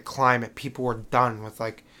on, like, the climate. People were done with,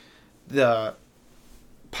 like,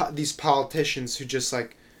 these politicians who just,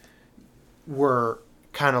 like, were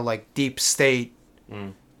kind of, like, deep state,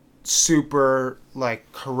 super,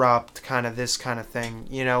 like, corrupt, kind of this kind of thing.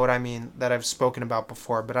 You know what I mean? That I've spoken about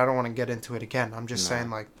before, but I don't want to get into it again. I'm just saying,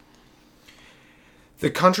 like, the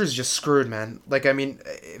country's just screwed, man. Like, I mean,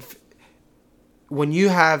 when you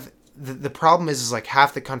have... The problem is like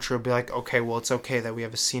half the country will be like, okay, well, it's okay that we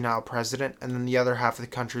have a senile president, and then the other half of the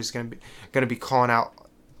country is gonna be calling out,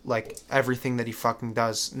 like, everything that he fucking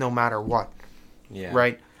does, no matter what. Yeah.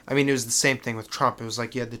 Right? I mean, it was the same thing with Trump. It was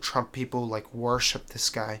like you had the Trump people, like, worship this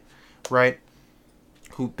guy, right?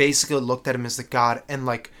 who basically looked at him as the god, and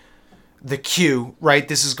like the Q, right?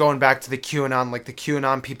 This is going back to the QAnon. Like the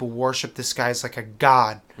QAnon people worship this guy as like a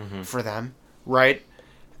god for them, right?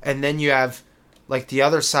 And then you have like the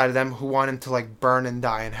other side of them who want him to like burn and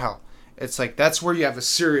die in hell. It's like that's where you have a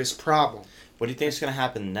serious problem. What do you think is gonna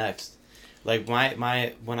happen next? Like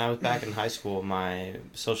my when I was back in high school, my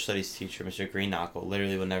social studies teacher, Mr. Greenknuckle,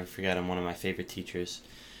 literally will never forget him. One of my favorite teachers.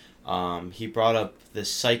 He brought up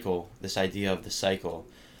this idea of the cycle,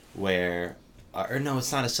 where, or no,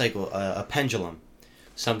 it's not a cycle, a pendulum,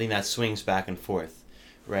 something that swings back and forth,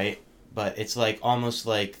 right? But it's like almost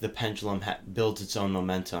like the pendulum builds its own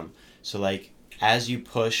momentum. So like as you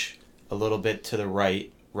push a little bit to the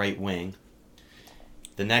right wing,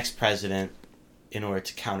 the next president, in order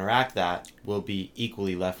to counteract that, will be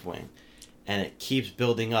equally left wing, and it keeps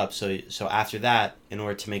building up. So after that, in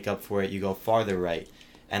order to make up for it, you go farther right,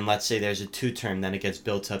 and let's say there's a two-term, then it gets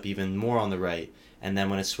built up even more on the right, and then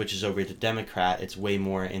when it switches over to Democrat, it's way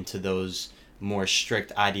more into those more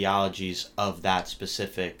strict ideologies of that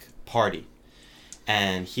specific party.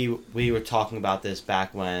 And we were talking about this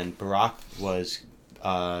back when Barack was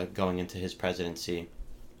going into his presidency,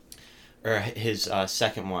 or his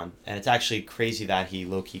second one, and it's actually crazy that he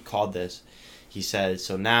low-key called this. He said,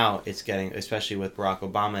 so now it's getting, especially with Barack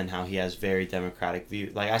Obama and how he has very democratic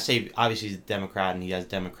views. Like I say, obviously he's a Democrat and he has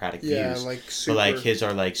democratic views. Yeah, like super. But like his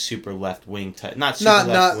are like super left-wing type, not super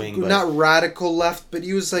left-wing, but not radical left, but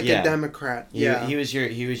he was like a Democrat. He was your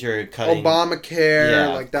cutting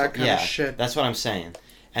Obamacare, like that kind of shit. That's what I'm saying.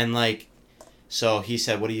 And like, so he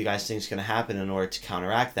said, what do you guys think is going to happen in order to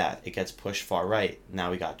counteract that? It gets pushed far right.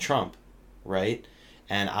 Now we got Trump, right?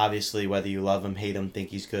 And obviously, whether you love him, hate him, think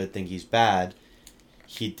he's good, think he's bad,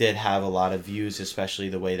 he did have a lot of views, especially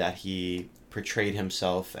the way that he portrayed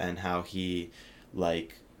himself and how he,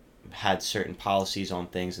 like, had certain policies on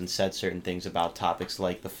things and said certain things about topics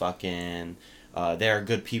like the fucking, there are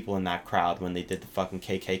good people in that crowd when they did the fucking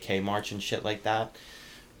KKK march and shit like that.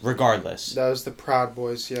 Regardless. That was the Proud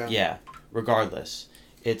Boys, yeah. Yeah, regardless.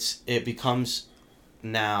 It becomes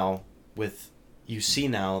now with, you see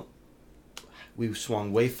now, we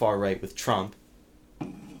swung way far right with Trump,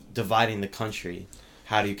 dividing the country.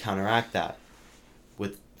 How do you counteract that?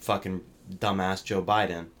 With fucking dumbass Joe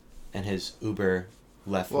Biden and his uber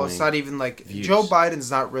left wing. Well, it's not even like views. Joe Biden's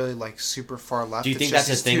not really like super far left. Do you think that's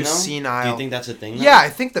a thing though? Senile. Do you think that's a thing though? Yeah, I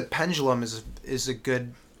think the pendulum is a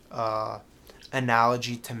good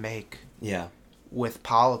analogy to make. Yeah. With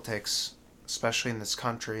politics, especially in this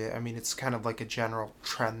country. I mean, it's kind of like a general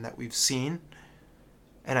trend that we've seen.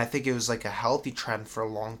 And I think it was like a healthy trend for a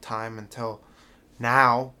long time until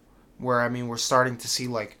now, where, I mean, we're starting to see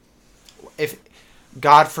like, if,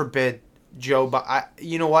 God forbid, you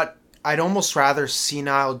know what? I'd almost rather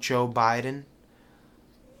senile Joe Biden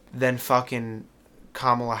than fucking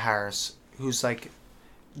Kamala Harris, who's like,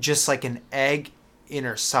 just like an egg in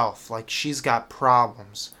herself. Like, she's got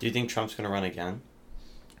problems. Do you think Trump's going to run again?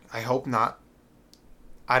 I hope not.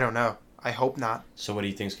 I don't know. I hope not. So what do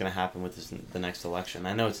you think is going to happen with the next election?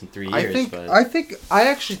 I know it's in 3 years, I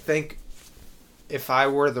actually think if I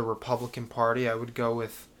were the Republican Party, I would go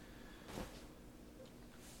with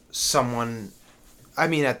someone. I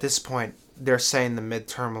mean, at this point, they're saying the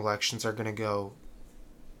midterm elections are going to go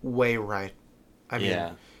way right. I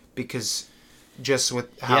mean, because just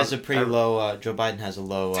with how... He has a pretty low... Joe Biden has a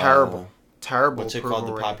low... Terrible what's it called?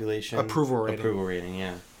 The population? Approval rating. Approval rating,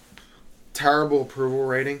 yeah. Terrible approval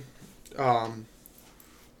rating. I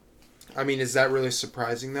mean, is that really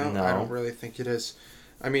surprising, though? No. I don't really think it is.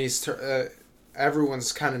 I mean,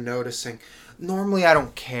 everyone's kind of noticing. Normally, I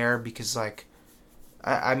don't care because, like,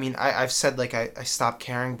 I've said, like, I stopped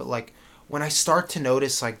caring, but, like, when I start to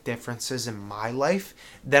notice, like, differences in my life,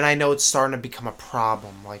 then I know it's starting to become a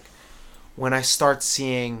problem. Like, when I start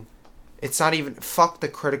seeing, it's not even, fuck the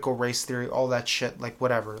critical race theory, all that shit, like,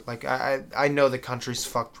 whatever. Like, I know the country's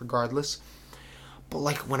fucked regardless. But,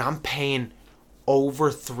 like, when I'm paying over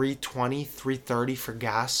 $3.20, $3.30 for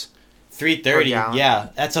gas. $3.30, yeah,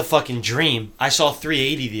 that's a fucking dream. I saw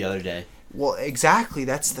 $3.80 the other day. Well, exactly,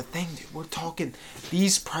 that's the thing, dude. We're talking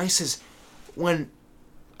these prices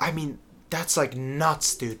I mean, that's like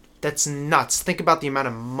nuts, dude. That's nuts. Think about the amount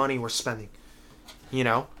of money we're spending. You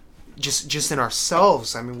know? Just in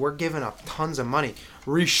ourselves. I mean, we're giving up tons of money.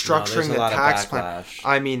 Restructuring the tax plan.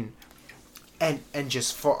 I mean, and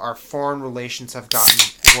just for our foreign relations have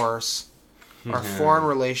gotten worse. Our foreign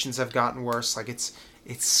relations have gotten worse. Like, it's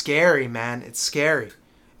scary, man. It's scary.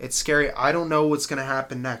 It's scary. I don't know what's going to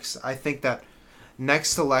happen next. I think that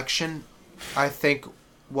next election, I think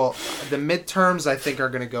well, the midterms I think are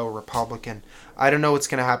going to go Republican. I don't know what's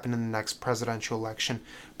going to happen in the next presidential election.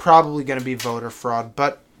 Probably going to be voter fraud,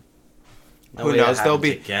 but who knows? There'll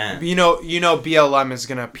be again. you know BLM is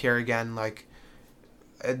going to appear again like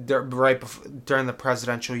during the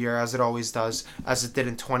presidential year, as it always does, as it did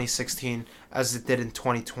in 2016, as it did in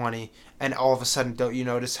 2020, and all of a sudden, don't you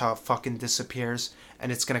notice how it fucking disappears?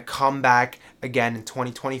 And it's going to come back again in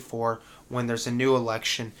 2024 when there's a new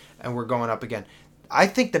election and we're going up again. I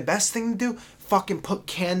think the best thing to do, fucking put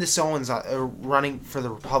Candace Owens running for the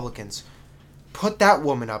Republicans. Put that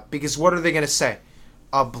woman up, because what are they going to say?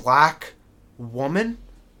 A black woman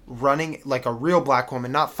running, like a real black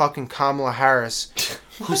woman, not fucking Kamala Harris,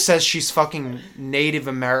 who says she's fucking Native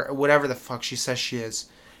American, whatever the fuck she says she is.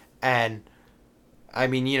 And, I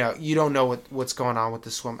mean, you know, you don't know what's going on with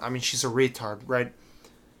this woman. I mean, she's a retard, right?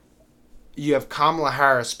 You have Kamala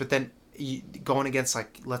Harris, but then going against,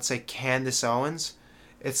 like, let's say Candace Owens,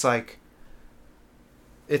 it's like,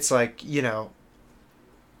 you know,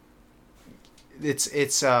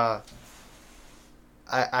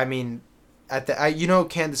 I mean, you know who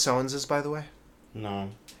Candace Owens is, by the way? No.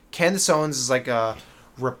 Candace Owens is like a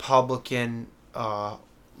Republican,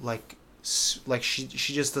 like she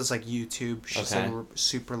just does like YouTube. She's like a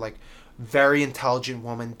super like very intelligent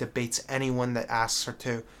woman, debates anyone that asks her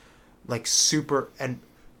to, like super and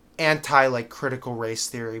anti like critical race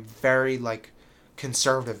theory, very like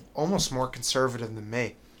conservative, almost more conservative than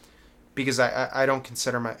me, because I don't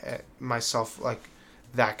consider myself like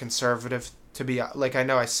that conservative. To be like, I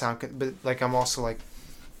know I sound, but like I'm also like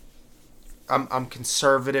I'm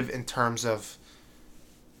conservative in terms of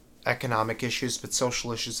economic issues, but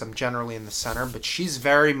social issues I'm generally in the center. But she's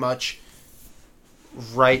very much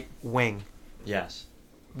right wing. Yes.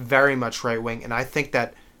 Very much right wing, and I think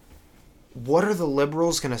that what are the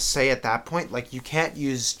liberals gonna say at that point? Like, you can't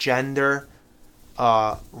use gender,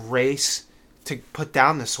 race to put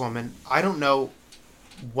down this woman. I don't know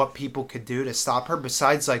what people could do to stop her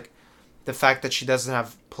besides like the fact that she doesn't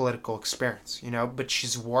have political experience, you know, but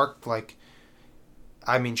she's worked like,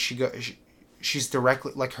 I mean, she's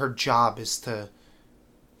directly, like, her job is to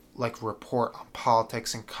like report on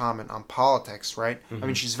politics and comment on politics, right? Mm-hmm. I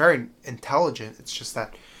mean, she's very intelligent. It's just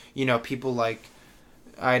that, you know, people like,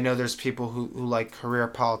 I know there's people who like career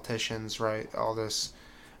politicians, right? All this.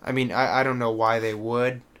 I mean, I don't know why they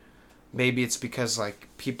would. Maybe it's because like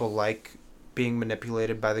people like being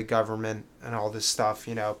manipulated by the government and all this stuff,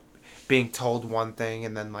 you know, being told one thing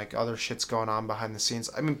and then like other shit's going on behind the scenes.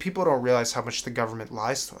 I mean, people don't realize how much the government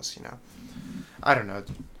lies to us, you know. I don't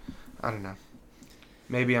know.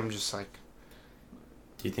 Maybe I'm just like...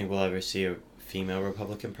 Do you think we'll ever see a female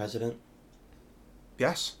Republican president?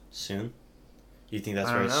 Yes. Soon? You think that's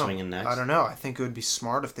where it's swinging next? I don't know. I think it would be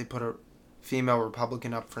smart if they put a female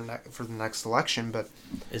Republican up for the next election, but...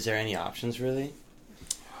 Is there any options, really?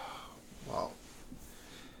 Well...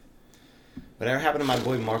 Whatever happened to my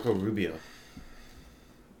boy Marco Rubio?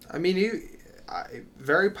 I mean,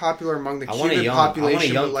 very popular among the Cuban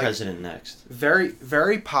population. I want a young president next. Very,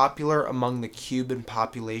 very popular among the Cuban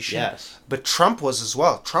population. Yes. But Trump was as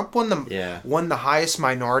well. Trump won the highest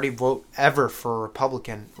minority vote ever for a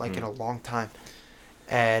Republican, like in a long time.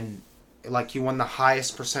 And like he won the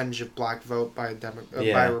highest percentage of black vote by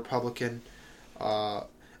a Republican. I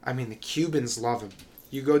mean, the Cubans love him.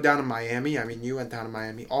 You go down to Miami. I mean, you went down to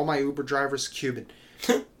Miami. All my Uber drivers, Cuban.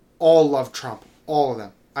 All love Trump. All of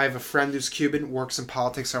them. I have a friend who's Cuban, works in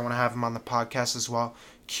politics. I want to have him on the podcast as well.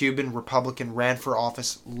 Cuban, Republican, ran for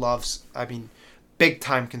office, loves, I mean,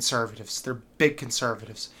 big-time conservatives. They're big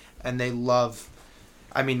conservatives. And they love,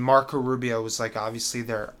 I mean, Marco Rubio was, like, obviously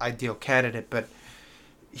their ideal candidate, but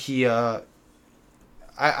he, I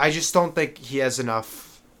just don't think he has enough...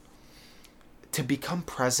 To become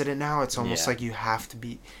president now, it's almost like you have to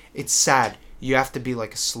be... It's sad. You have to be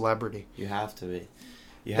like a celebrity. You have to be.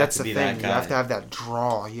 That's the thing. You have to have that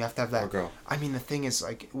draw. You have to have that... Or girl. I mean, the thing is,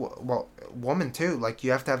 like... Well, woman, too. Like,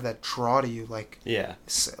 you have to have that draw to you. Like... Yeah.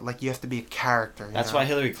 Like, you have to be a character. That's why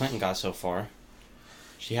Hillary Clinton got so far.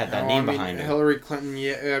 She had that name behind her. Hillary Clinton,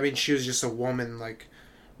 yeah. I mean, she was just a woman, like,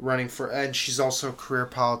 running for... And she's also a career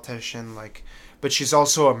politician, like... But she's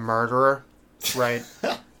also a murderer, right?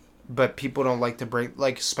 But people don't like to bring,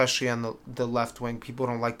 like, especially on the left wing, people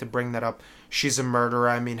don't like to bring that up. She's a murderer.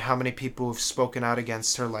 I mean, how many people have spoken out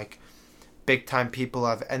against her? Like, big time people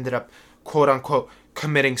have ended up, quote unquote,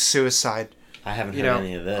 committing suicide. I haven't heard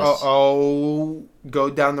any of this. Go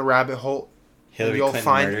down the rabbit hole. Hillary Clinton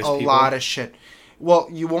find a lot of shit. Well,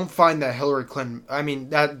 you won't find that Hillary Clinton. I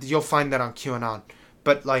mean, that you'll find that on QAnon.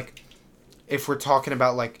 But like, if we're talking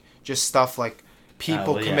about like just stuff like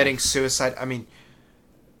people committing suicide, I mean.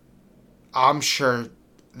 I'm sure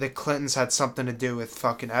the Clintons had something to do with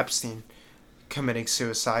fucking Epstein committing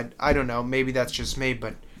suicide. I don't know. Maybe that's just me,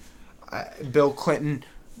 but Bill Clinton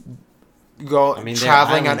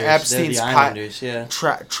traveling on Epstein's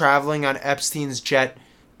traveling on Epstein's jet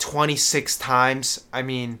 26 times. I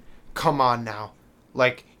mean, come on now.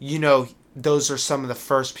 Like, those are some of the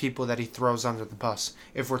first people that he throws under the bus.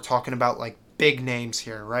 If we're talking about, like, big names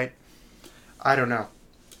here, right? I don't know.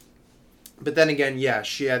 But then again, yeah,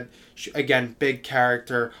 she again, big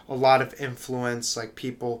character, a lot of influence, like,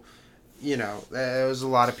 people, there was a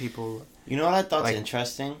lot of people. You know what I thought's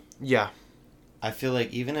interesting? Yeah. I feel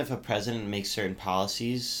like even if a president makes certain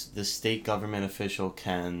policies, the state government official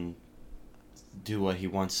can do what he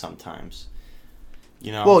wants sometimes.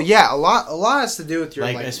 Well, yeah, a lot has to do with your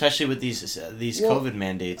especially with these COVID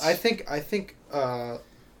mandates. I think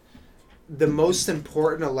the most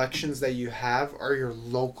important elections that you have are your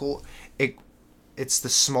local. It's the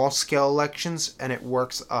small scale elections, and it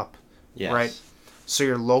works up. Yes. Right. So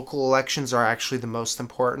your local elections are actually the most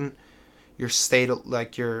important. Your state,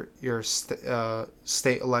 like your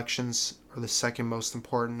state elections, are the second most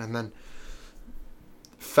important, and then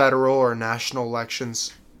federal or national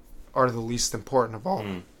elections are the least important of all.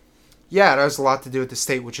 Yeah, it has a lot to do with the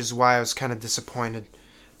state, which is why I was kind of disappointed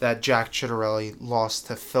that Jack Ciattarelli lost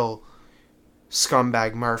to Phil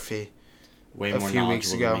Scumbag Murphy a few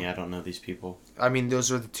weeks ago. Than me. I don't know these people. I mean,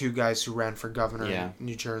 those are the two guys who ran for governor in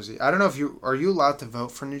New Jersey. I don't know if are you allowed to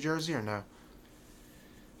vote for New Jersey or no?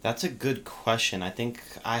 That's a good question. I think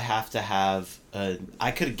I have to have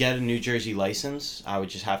I could get a New Jersey license. I would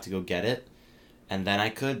just have to go get it. And then I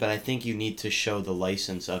could, but I think you need to show the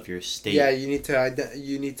license of your state. Yeah, you need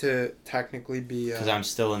to technically be. Because I'm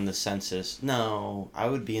still in the census. No, I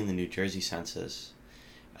would be in the New Jersey census.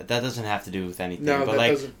 That doesn't have to do with anything. No, but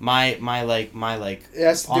like doesn't. my It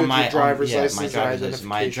has to do with your driver's license. My driver's license.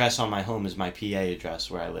 My address on my home is my PA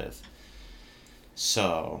address where I live.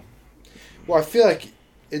 So. Well, I feel like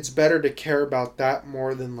it's better to care about that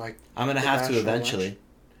more than like. I'm gonna have to eventually.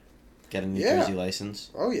 Get a New Jersey license.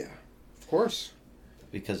 Oh yeah, of course.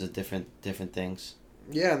 Because of different things.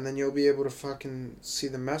 Yeah, and then you'll be able to fucking see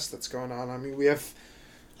the mess that's going on. I mean, we have...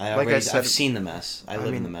 I've seen the mess. I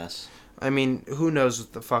live in the mess. I mean, who knows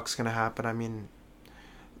what the fuck's going to happen? I mean,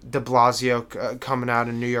 de Blasio coming out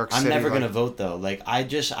in New York City. I'm never going to vote, though.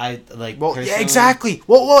 Well, yeah, exactly.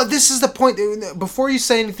 Well, this is the point. Before you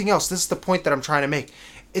say anything else, this is the point that I'm trying to make.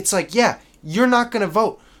 It's like, yeah, you're not going to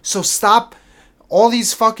vote. So stop... All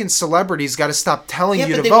these fucking celebrities got to stop telling you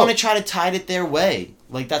to vote. Yeah, but they want to try to tide it their way.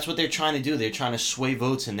 Like, that's what they're trying to do. They're trying to sway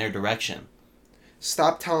votes in their direction.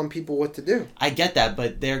 Stop telling people what to do. I get that,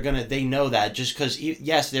 but they know that just because,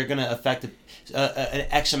 yes, they're going to affect an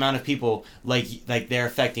X amount of people like they're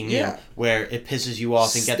affecting you, where it pisses you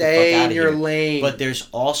off and get the fuck out of here. Stay in your lane. But there's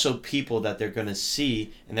also people that they're going to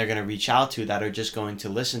see and they're going to reach out to that are just going to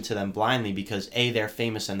listen to them blindly because A, they're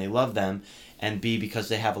famous and they love them, and B, because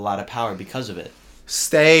they have a lot of power because of it.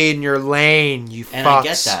 Stay in your lane, you fucks. And I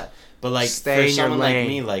get that. But, like, for someone like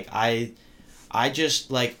me, like, I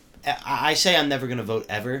just, like, I say I'm never going to vote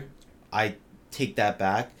ever. I take that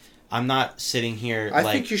back. I'm not sitting here, I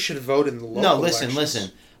think you should vote in the local elections.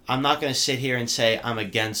 Listen. I'm not going to sit here and say I'm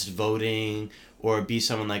against voting or be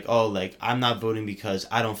someone like, oh, like, I'm not voting because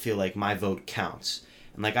I don't feel like my vote counts.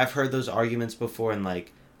 And, like, I've heard those arguments before and,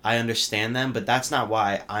 like, I understand them, but that's not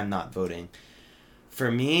why I'm not voting. For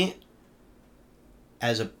me...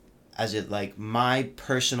 As like my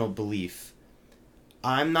personal belief,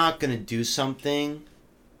 I'm not going to do something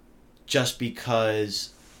just because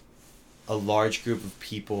a large group of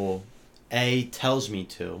people A, tells me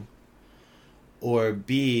to, or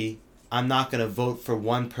B, I'm not going to vote for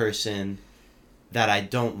one person that I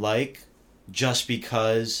don't like just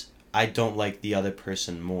because I don't like the other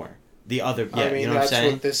person more. You know what I'm saying?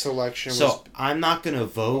 That's what this election was. So I'm not going to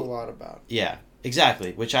vote a lot about. Yeah,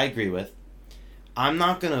 exactly, which I agree with. I'm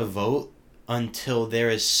not going to vote until there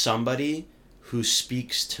is somebody who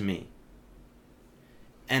speaks to me.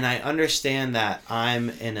 And I understand that I'm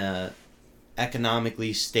in a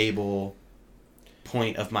economically stable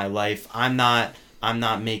point of my life. I'm not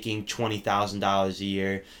making $20,000 a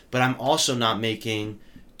year, but I'm also not making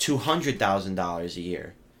 $200,000 a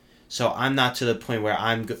year. So I'm not to the point where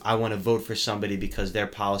I want to vote for somebody because their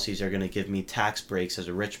policies are going to give me tax breaks as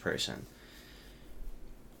a rich person.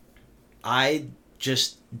 I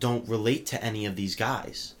just don't relate to any of these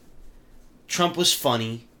guys. Trump was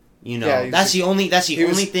funny, that's the only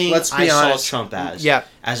thing I saw Trump as. Yeah.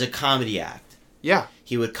 As a comedy act. Yeah.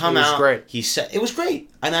 He would come out. Great. He said it was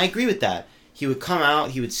great, and I agree with that. He would come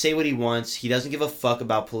out. He would say what he wants. He doesn't give a fuck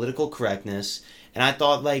about political correctness. And I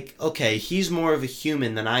thought, like, okay, he's more of a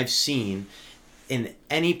human than I've seen in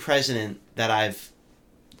any president that I've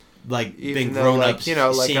like Even been though, grown like, up you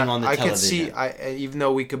know, like seeing on the I television. could see, even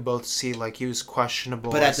though we could both see, like, he was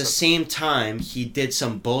questionable. But at the same time, he did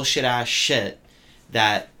some bullshit ass shit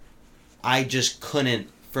that I just couldn't,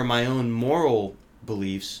 for my own moral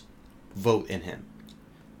beliefs, vote in him.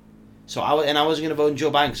 So I wasn't gonna vote in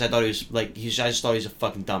Joe Biden because I thought he was like I just thought he was a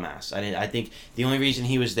fucking dumbass. I think the only reason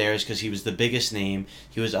he was there is because he was the biggest name.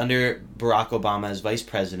 He was under Barack Obama as vice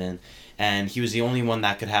president, and he was the only one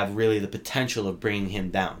that could have really the potential of bringing him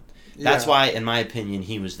down. That's why, in my opinion,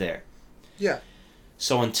 he was there. Yeah.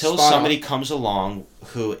 So until somebody comes along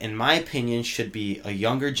who, in my opinion, should be a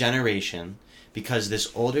younger generation, because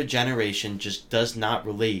this older generation just does not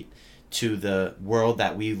relate to the world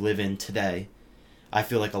that we live in today. I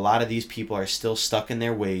feel like a lot of these people are still stuck in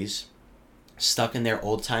their ways, stuck in their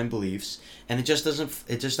old-time beliefs, and it just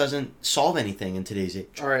doesn't solve anything in today's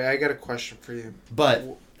age. All right, I got a question for you.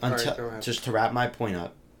 But Go ahead. just to wrap my point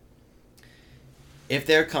up, if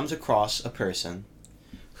there comes across a person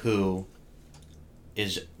who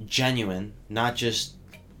is genuine, not just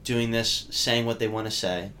doing this, saying what they want to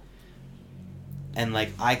say, and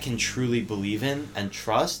like I can truly believe in and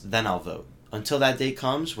trust, then I'll vote. Until that day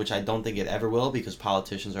comes, which I don't think it ever will, because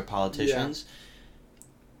politicians are politicians,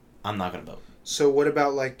 I'm not going to vote. So what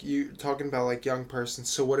about, like, you talking about, like, young person?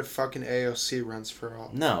 So what if fucking AOC runs for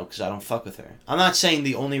all? No, because I don't fuck with her. I'm not saying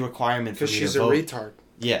the only requirement for me to vote... Because she's a retard.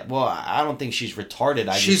 Yeah, well, I don't think she's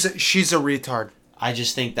retarded. She's a retard. I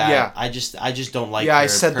just think that... Yeah. I just don't like her I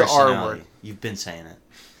said personality. The R word. You've been saying it.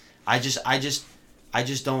 I just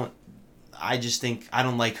don't... I just think... I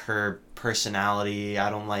don't like her personality. I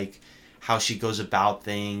don't like how she goes about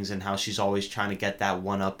things and how she's always trying to get that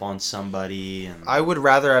one up on somebody. And I would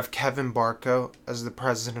rather have Kevin Barco as the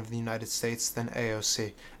president of the United States than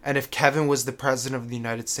AOC. And if Kevin was the president of the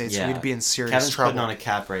United States, we'd be in serious Kevin's trouble. Kevin's putting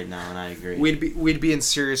on a cap right now, and I agree. We'd be in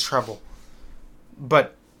serious trouble.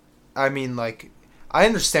 But, I mean, like, I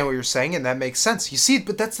understand what you're saying, and that makes sense. You see,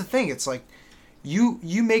 but that's the thing. It's like, you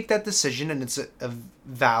make that decision, and it's a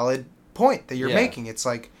valid point that you're making. It's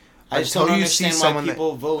like, I just don't understand why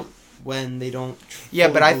people vote when they don't. Yeah,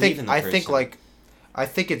 but I think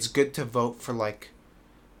it's good to vote for, like,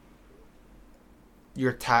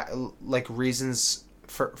 your reasons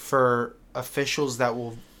for officials that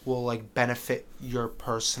will like benefit your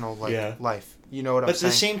personal life. You know what I'm saying? But at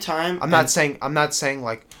the same time, I'm not saying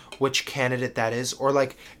like which candidate that is, or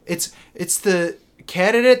like it's the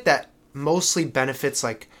candidate that mostly benefits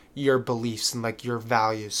like your beliefs and like your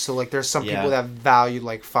values. So like there's some people that value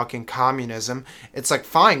like fucking communism. It's like,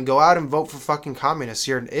 fine, go out and vote for fucking communists.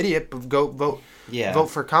 You're an idiot, but go vote. Yeah. Vote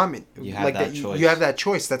for communism. You have that choice. You have that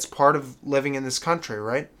choice. That's part of living in this country,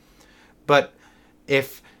 right? But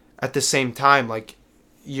if at the same time, like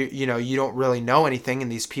you know, you don't really know anything,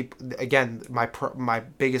 and these people, again, my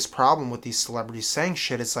biggest problem with these celebrities saying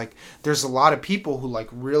shit is like there's a lot of people who like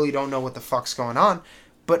really don't know what the fuck's going on,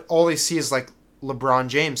 but all they see is like LeBron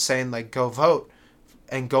James saying like go vote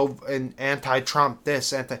and anti-Trump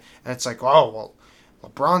this and it's like, oh well,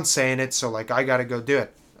 LeBron's saying it, so like I gotta go do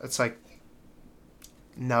it. It's like,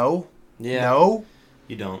 no, you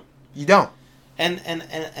don't.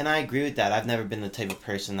 And I agree with that. I've never been the type of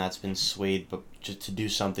person that's been swayed but just to do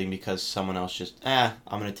something because someone else just I'm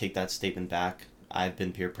gonna take that statement back. I've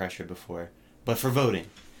been peer pressured before, but for voting.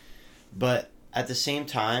 But at the same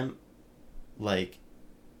time, like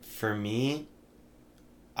for me,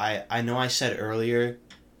 I know I said earlier,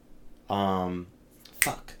 what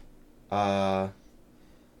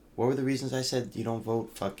were the reasons I said you don't vote?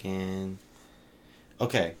 Fucking,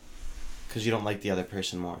 okay, because you don't like the other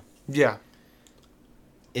person more. Yeah.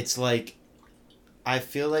 It's like, I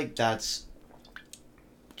feel like that's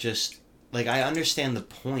just, like, I understand the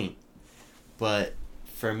point, but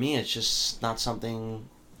for me it's just not something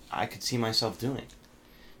I could see myself doing.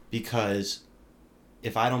 Because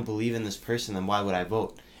if I don't believe in this person, then why would I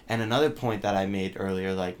vote? And another point that I made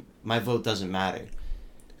earlier, like, my vote doesn't matter.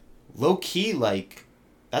 Low key, like,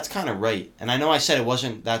 that's kind of right. And I know I said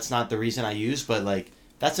that's not the reason I used, but, like,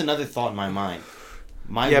 that's another thought in my mind.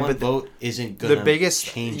 My one vote isn't going to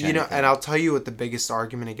change anything. And I'll tell you what the biggest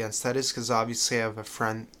argument against that is, because obviously I have a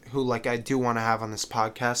friend who, like, I do want to have on this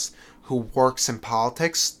podcast who works in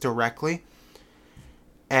politics directly.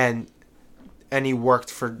 And he worked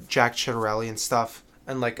for Jack Ciattarelli and stuff,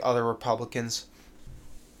 and, like, other Republicans.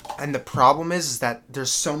 And the problem is that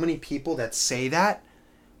there's so many people that say that,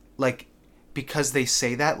 like, because they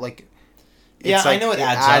say that, like, it's like, I know it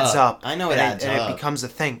adds up. I know it adds up. And it becomes a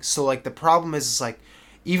thing. So, like, the problem is like,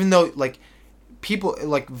 even though, like, people,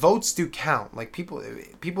 like, votes do count. Like, people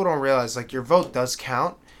don't realize, like, your vote does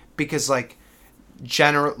count because, like,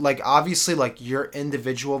 obviously, like, your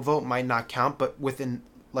individual vote might not count, but within,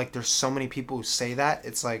 like, there's so many people who say that,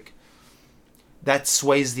 it's like, that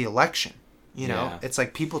sways the election, you know? Yeah. It's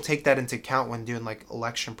like, people take that into account when doing, like,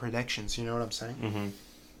 election predictions, you know what I'm saying? Mm-hmm.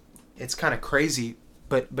 It's kind of crazy,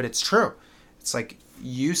 but it's true. It's like,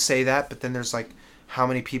 you say that, but then there's, like, how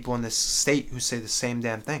many people in this state who say the same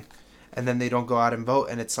damn thing? And then they don't go out and vote,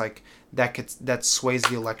 and it's like, that sways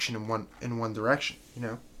the election in one direction, you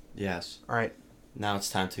know? Yes. All right. Now it's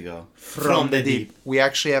time to go From the deep. We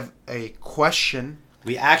actually have a question.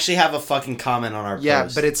 We actually have a fucking comment on our post. Yeah,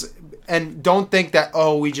 but it's... And don't think that,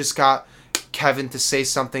 we just got Kevin to say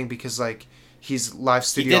something because, like, he's live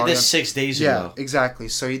studio. He did this 6 days ago. Yeah, exactly.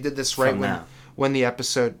 So he did this right when the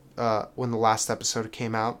episode, when the last episode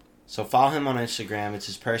came out. So follow him on Instagram. It's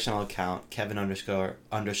his personal account,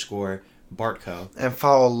 Kevin__ Bartco. And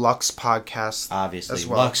follow Lux Podcast. Obviously. As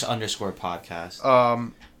well. Lux_podcast.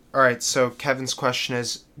 All right, so Kevin's question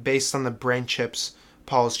is, based on the brain chips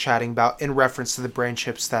Paul is chatting about, in reference to the brain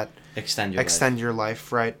chips that extend your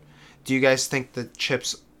life, right? Do you guys think the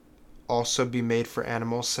chips also be made for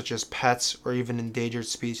animals, such as pets or even endangered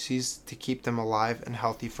species, to keep them alive and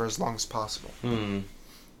healthy for as long as possible?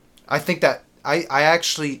 I think that... I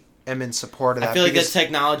actually am in support of that. I feel like the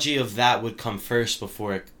technology of that would come first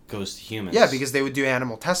before it goes to humans. Yeah, because they would do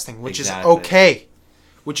animal testing, which is okay.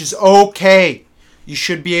 Which is okay. You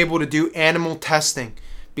should be able to do animal testing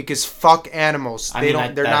because fuck animals. They're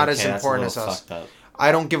not as important as us.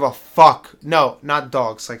 I don't give a fuck. No, not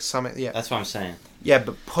dogs. Like some, yeah. That's what I'm saying. Yeah,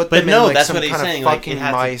 but put them in like some kind of fucking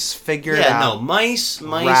mice. Figure it out. Yeah, no, mice,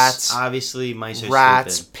 rats. Obviously, mice are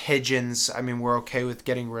stupid. Pigeons. I mean, we're okay with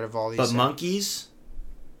getting rid of all these. But monkeys,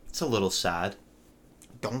 it's a little sad.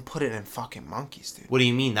 Don't put it in fucking monkeys, dude. What do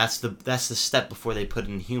you mean? That's the step before they put it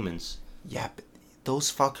in humans. Yeah, but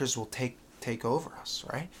those fuckers will take over us,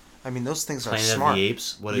 right? I mean, those things are smart. Planet of the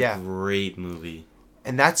Apes. What a great movie.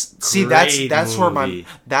 And that's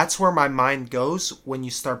where my mind goes when you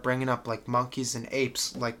start bringing up like monkeys and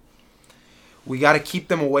apes. Like, we got to keep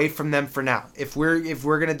them away from them for now. If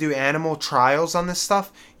we're gonna do animal trials on this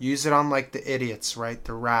stuff, use it on like the idiots, right?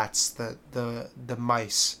 The rats, the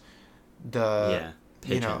mice,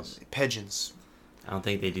 pigeons. Pigeons. I don't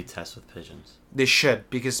think they do tests with pigeons. They should,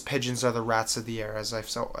 because pigeons are the rats of the air, as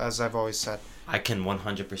I've always said. I can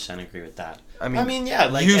 100% agree with that. I mean, yeah,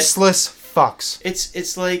 like useless fucks.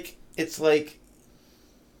 It's like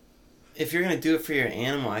if you're gonna do it for your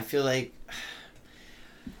animal, I feel like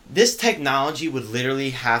this technology would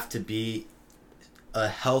literally have to be a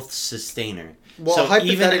health sustainer. Well, so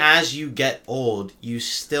even as you get old, you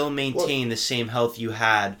still maintain the same health you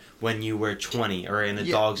had when you were 20 or in a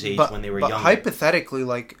dog's age when they were younger. Hypothetically,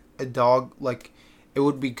 like a dog, like it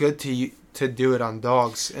would be good to do it on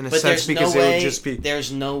dogs in a sense because it would just be...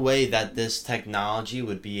 There's no way that this technology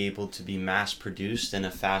would be able to be mass-produced in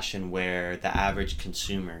a fashion where the average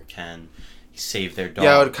consumer can save their dog.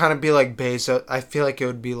 Yeah, it would kind of be like Bezos. I feel like it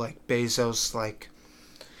would be like Bezos, like...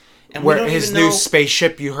 And where his new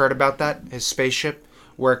spaceship, you heard about that? His spaceship,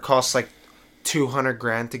 where it costs like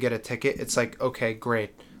 $200,000 to get a ticket. It's like, okay,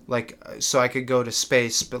 great. Like, so I could go to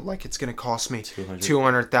space, but like it's going to cost me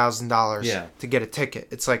 $200,000 to get a ticket.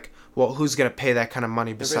 It's like, well, who's going to pay that kind of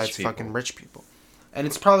money besides fucking rich people? And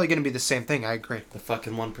it's probably going to be the same thing. I agree. The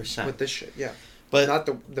fucking 1%. With this shit, yeah. But not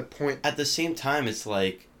the point. At the same time, it's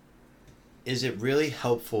like, is it really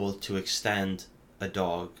helpful to extend a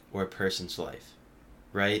dog or a person's life?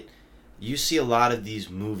 Right? You see a lot of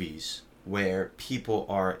these movies where people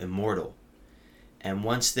are immortal. And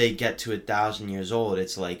once they get to 1,000 years old,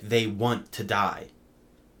 it's like they want to die.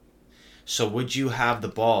 So would you have the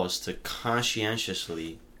balls to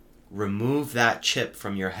conscientiously remove that chip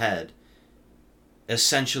from your head,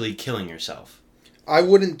 essentially killing yourself? I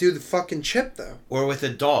wouldn't do the fucking chip, though. Or with a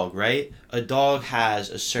dog, right? A dog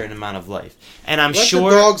has a certain amount of life. And Let the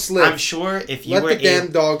dogs live. I'm sure if you Let were the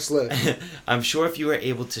damn dogs live. I'm sure if you were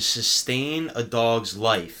able to sustain a dog's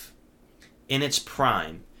life in its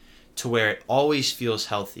prime to where it always feels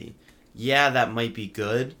healthy, yeah, that might be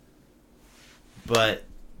good. But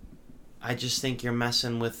I just think you're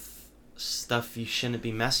messing with stuff you shouldn't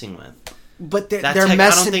be messing with. But they're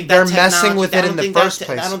messing with it in the first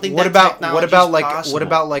place. What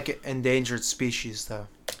about like endangered species though?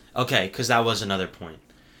 Okay, because that was another point.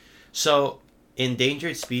 So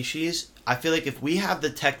endangered species, I feel like if we have the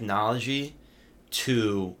technology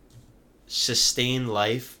to sustain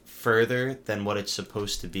life further than what it's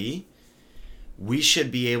supposed to be, we should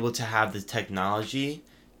be able to have the technology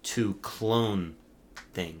to clone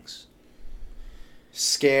things.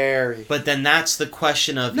 Scary. But then that's the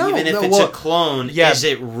question of, even if it's a clone, is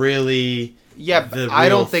it really Yeah, the but I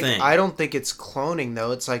real don't think thing. I don't think it's cloning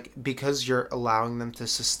though. It's like because you're allowing them to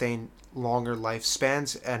sustain longer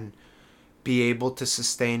lifespans and be able to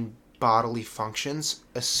sustain bodily functions,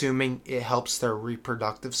 assuming it helps their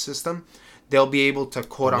reproductive system, they'll be able to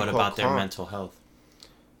quote What unquote about their clone. mental health?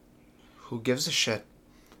 Who gives a shit?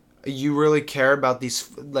 You really care about these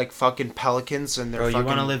like fucking pelicans and their Bro, fucking... you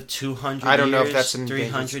want to live 200 I don't years, know if that's an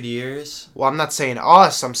 300 years? Well, I'm not saying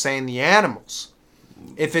us. I'm saying the animals.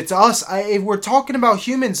 If it's us, if we're talking about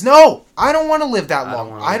humans, no, I don't want to live that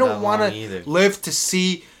long. I don't want to live to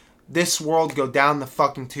see this world go down the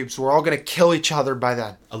fucking tubes. We're all gonna kill each other by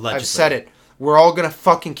then. Allegedly. I've said it. We're all gonna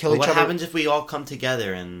fucking kill each What other. What happens if we all come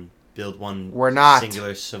together and build one We're not.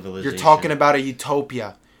 singular civilization? You're talking about a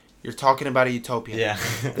utopia. You're talking about a utopia.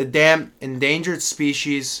 Yeah. The damn endangered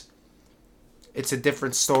species. It's a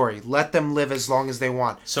different story. Let them live as long as they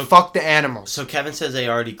want. So fuck the animals. So Kevin says they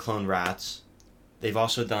already cloned rats. They've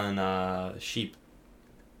also done sheep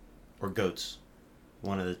or goats,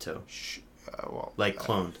 one of the two. Like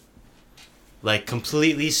cloned, like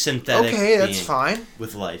completely synthetic. Okay, that's being fine.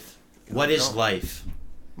 With life. What is life?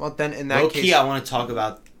 Well, then in that Low-key, case, I want to talk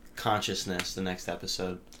about consciousness the next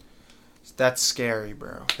episode. That's scary,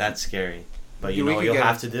 bro. That's scary. But you know what you'll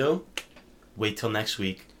have to do? Wait till next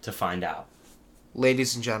week to find out.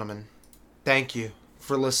 Ladies and gentlemen, thank you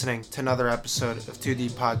for listening to another episode of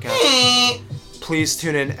 2D Podcast. Please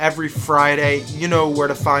tune in every Friday. You know where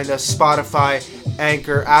to find us. Spotify,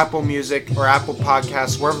 Anchor, Apple Music, or Apple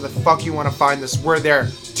Podcasts. Wherever the fuck you want to find us, we're there.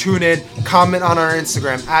 Tune in. Comment on our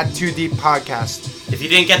Instagram, at 2D Podcast. If you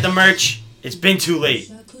didn't get the merch, it's been too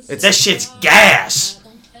late. That shit's gas.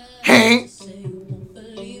 Hey!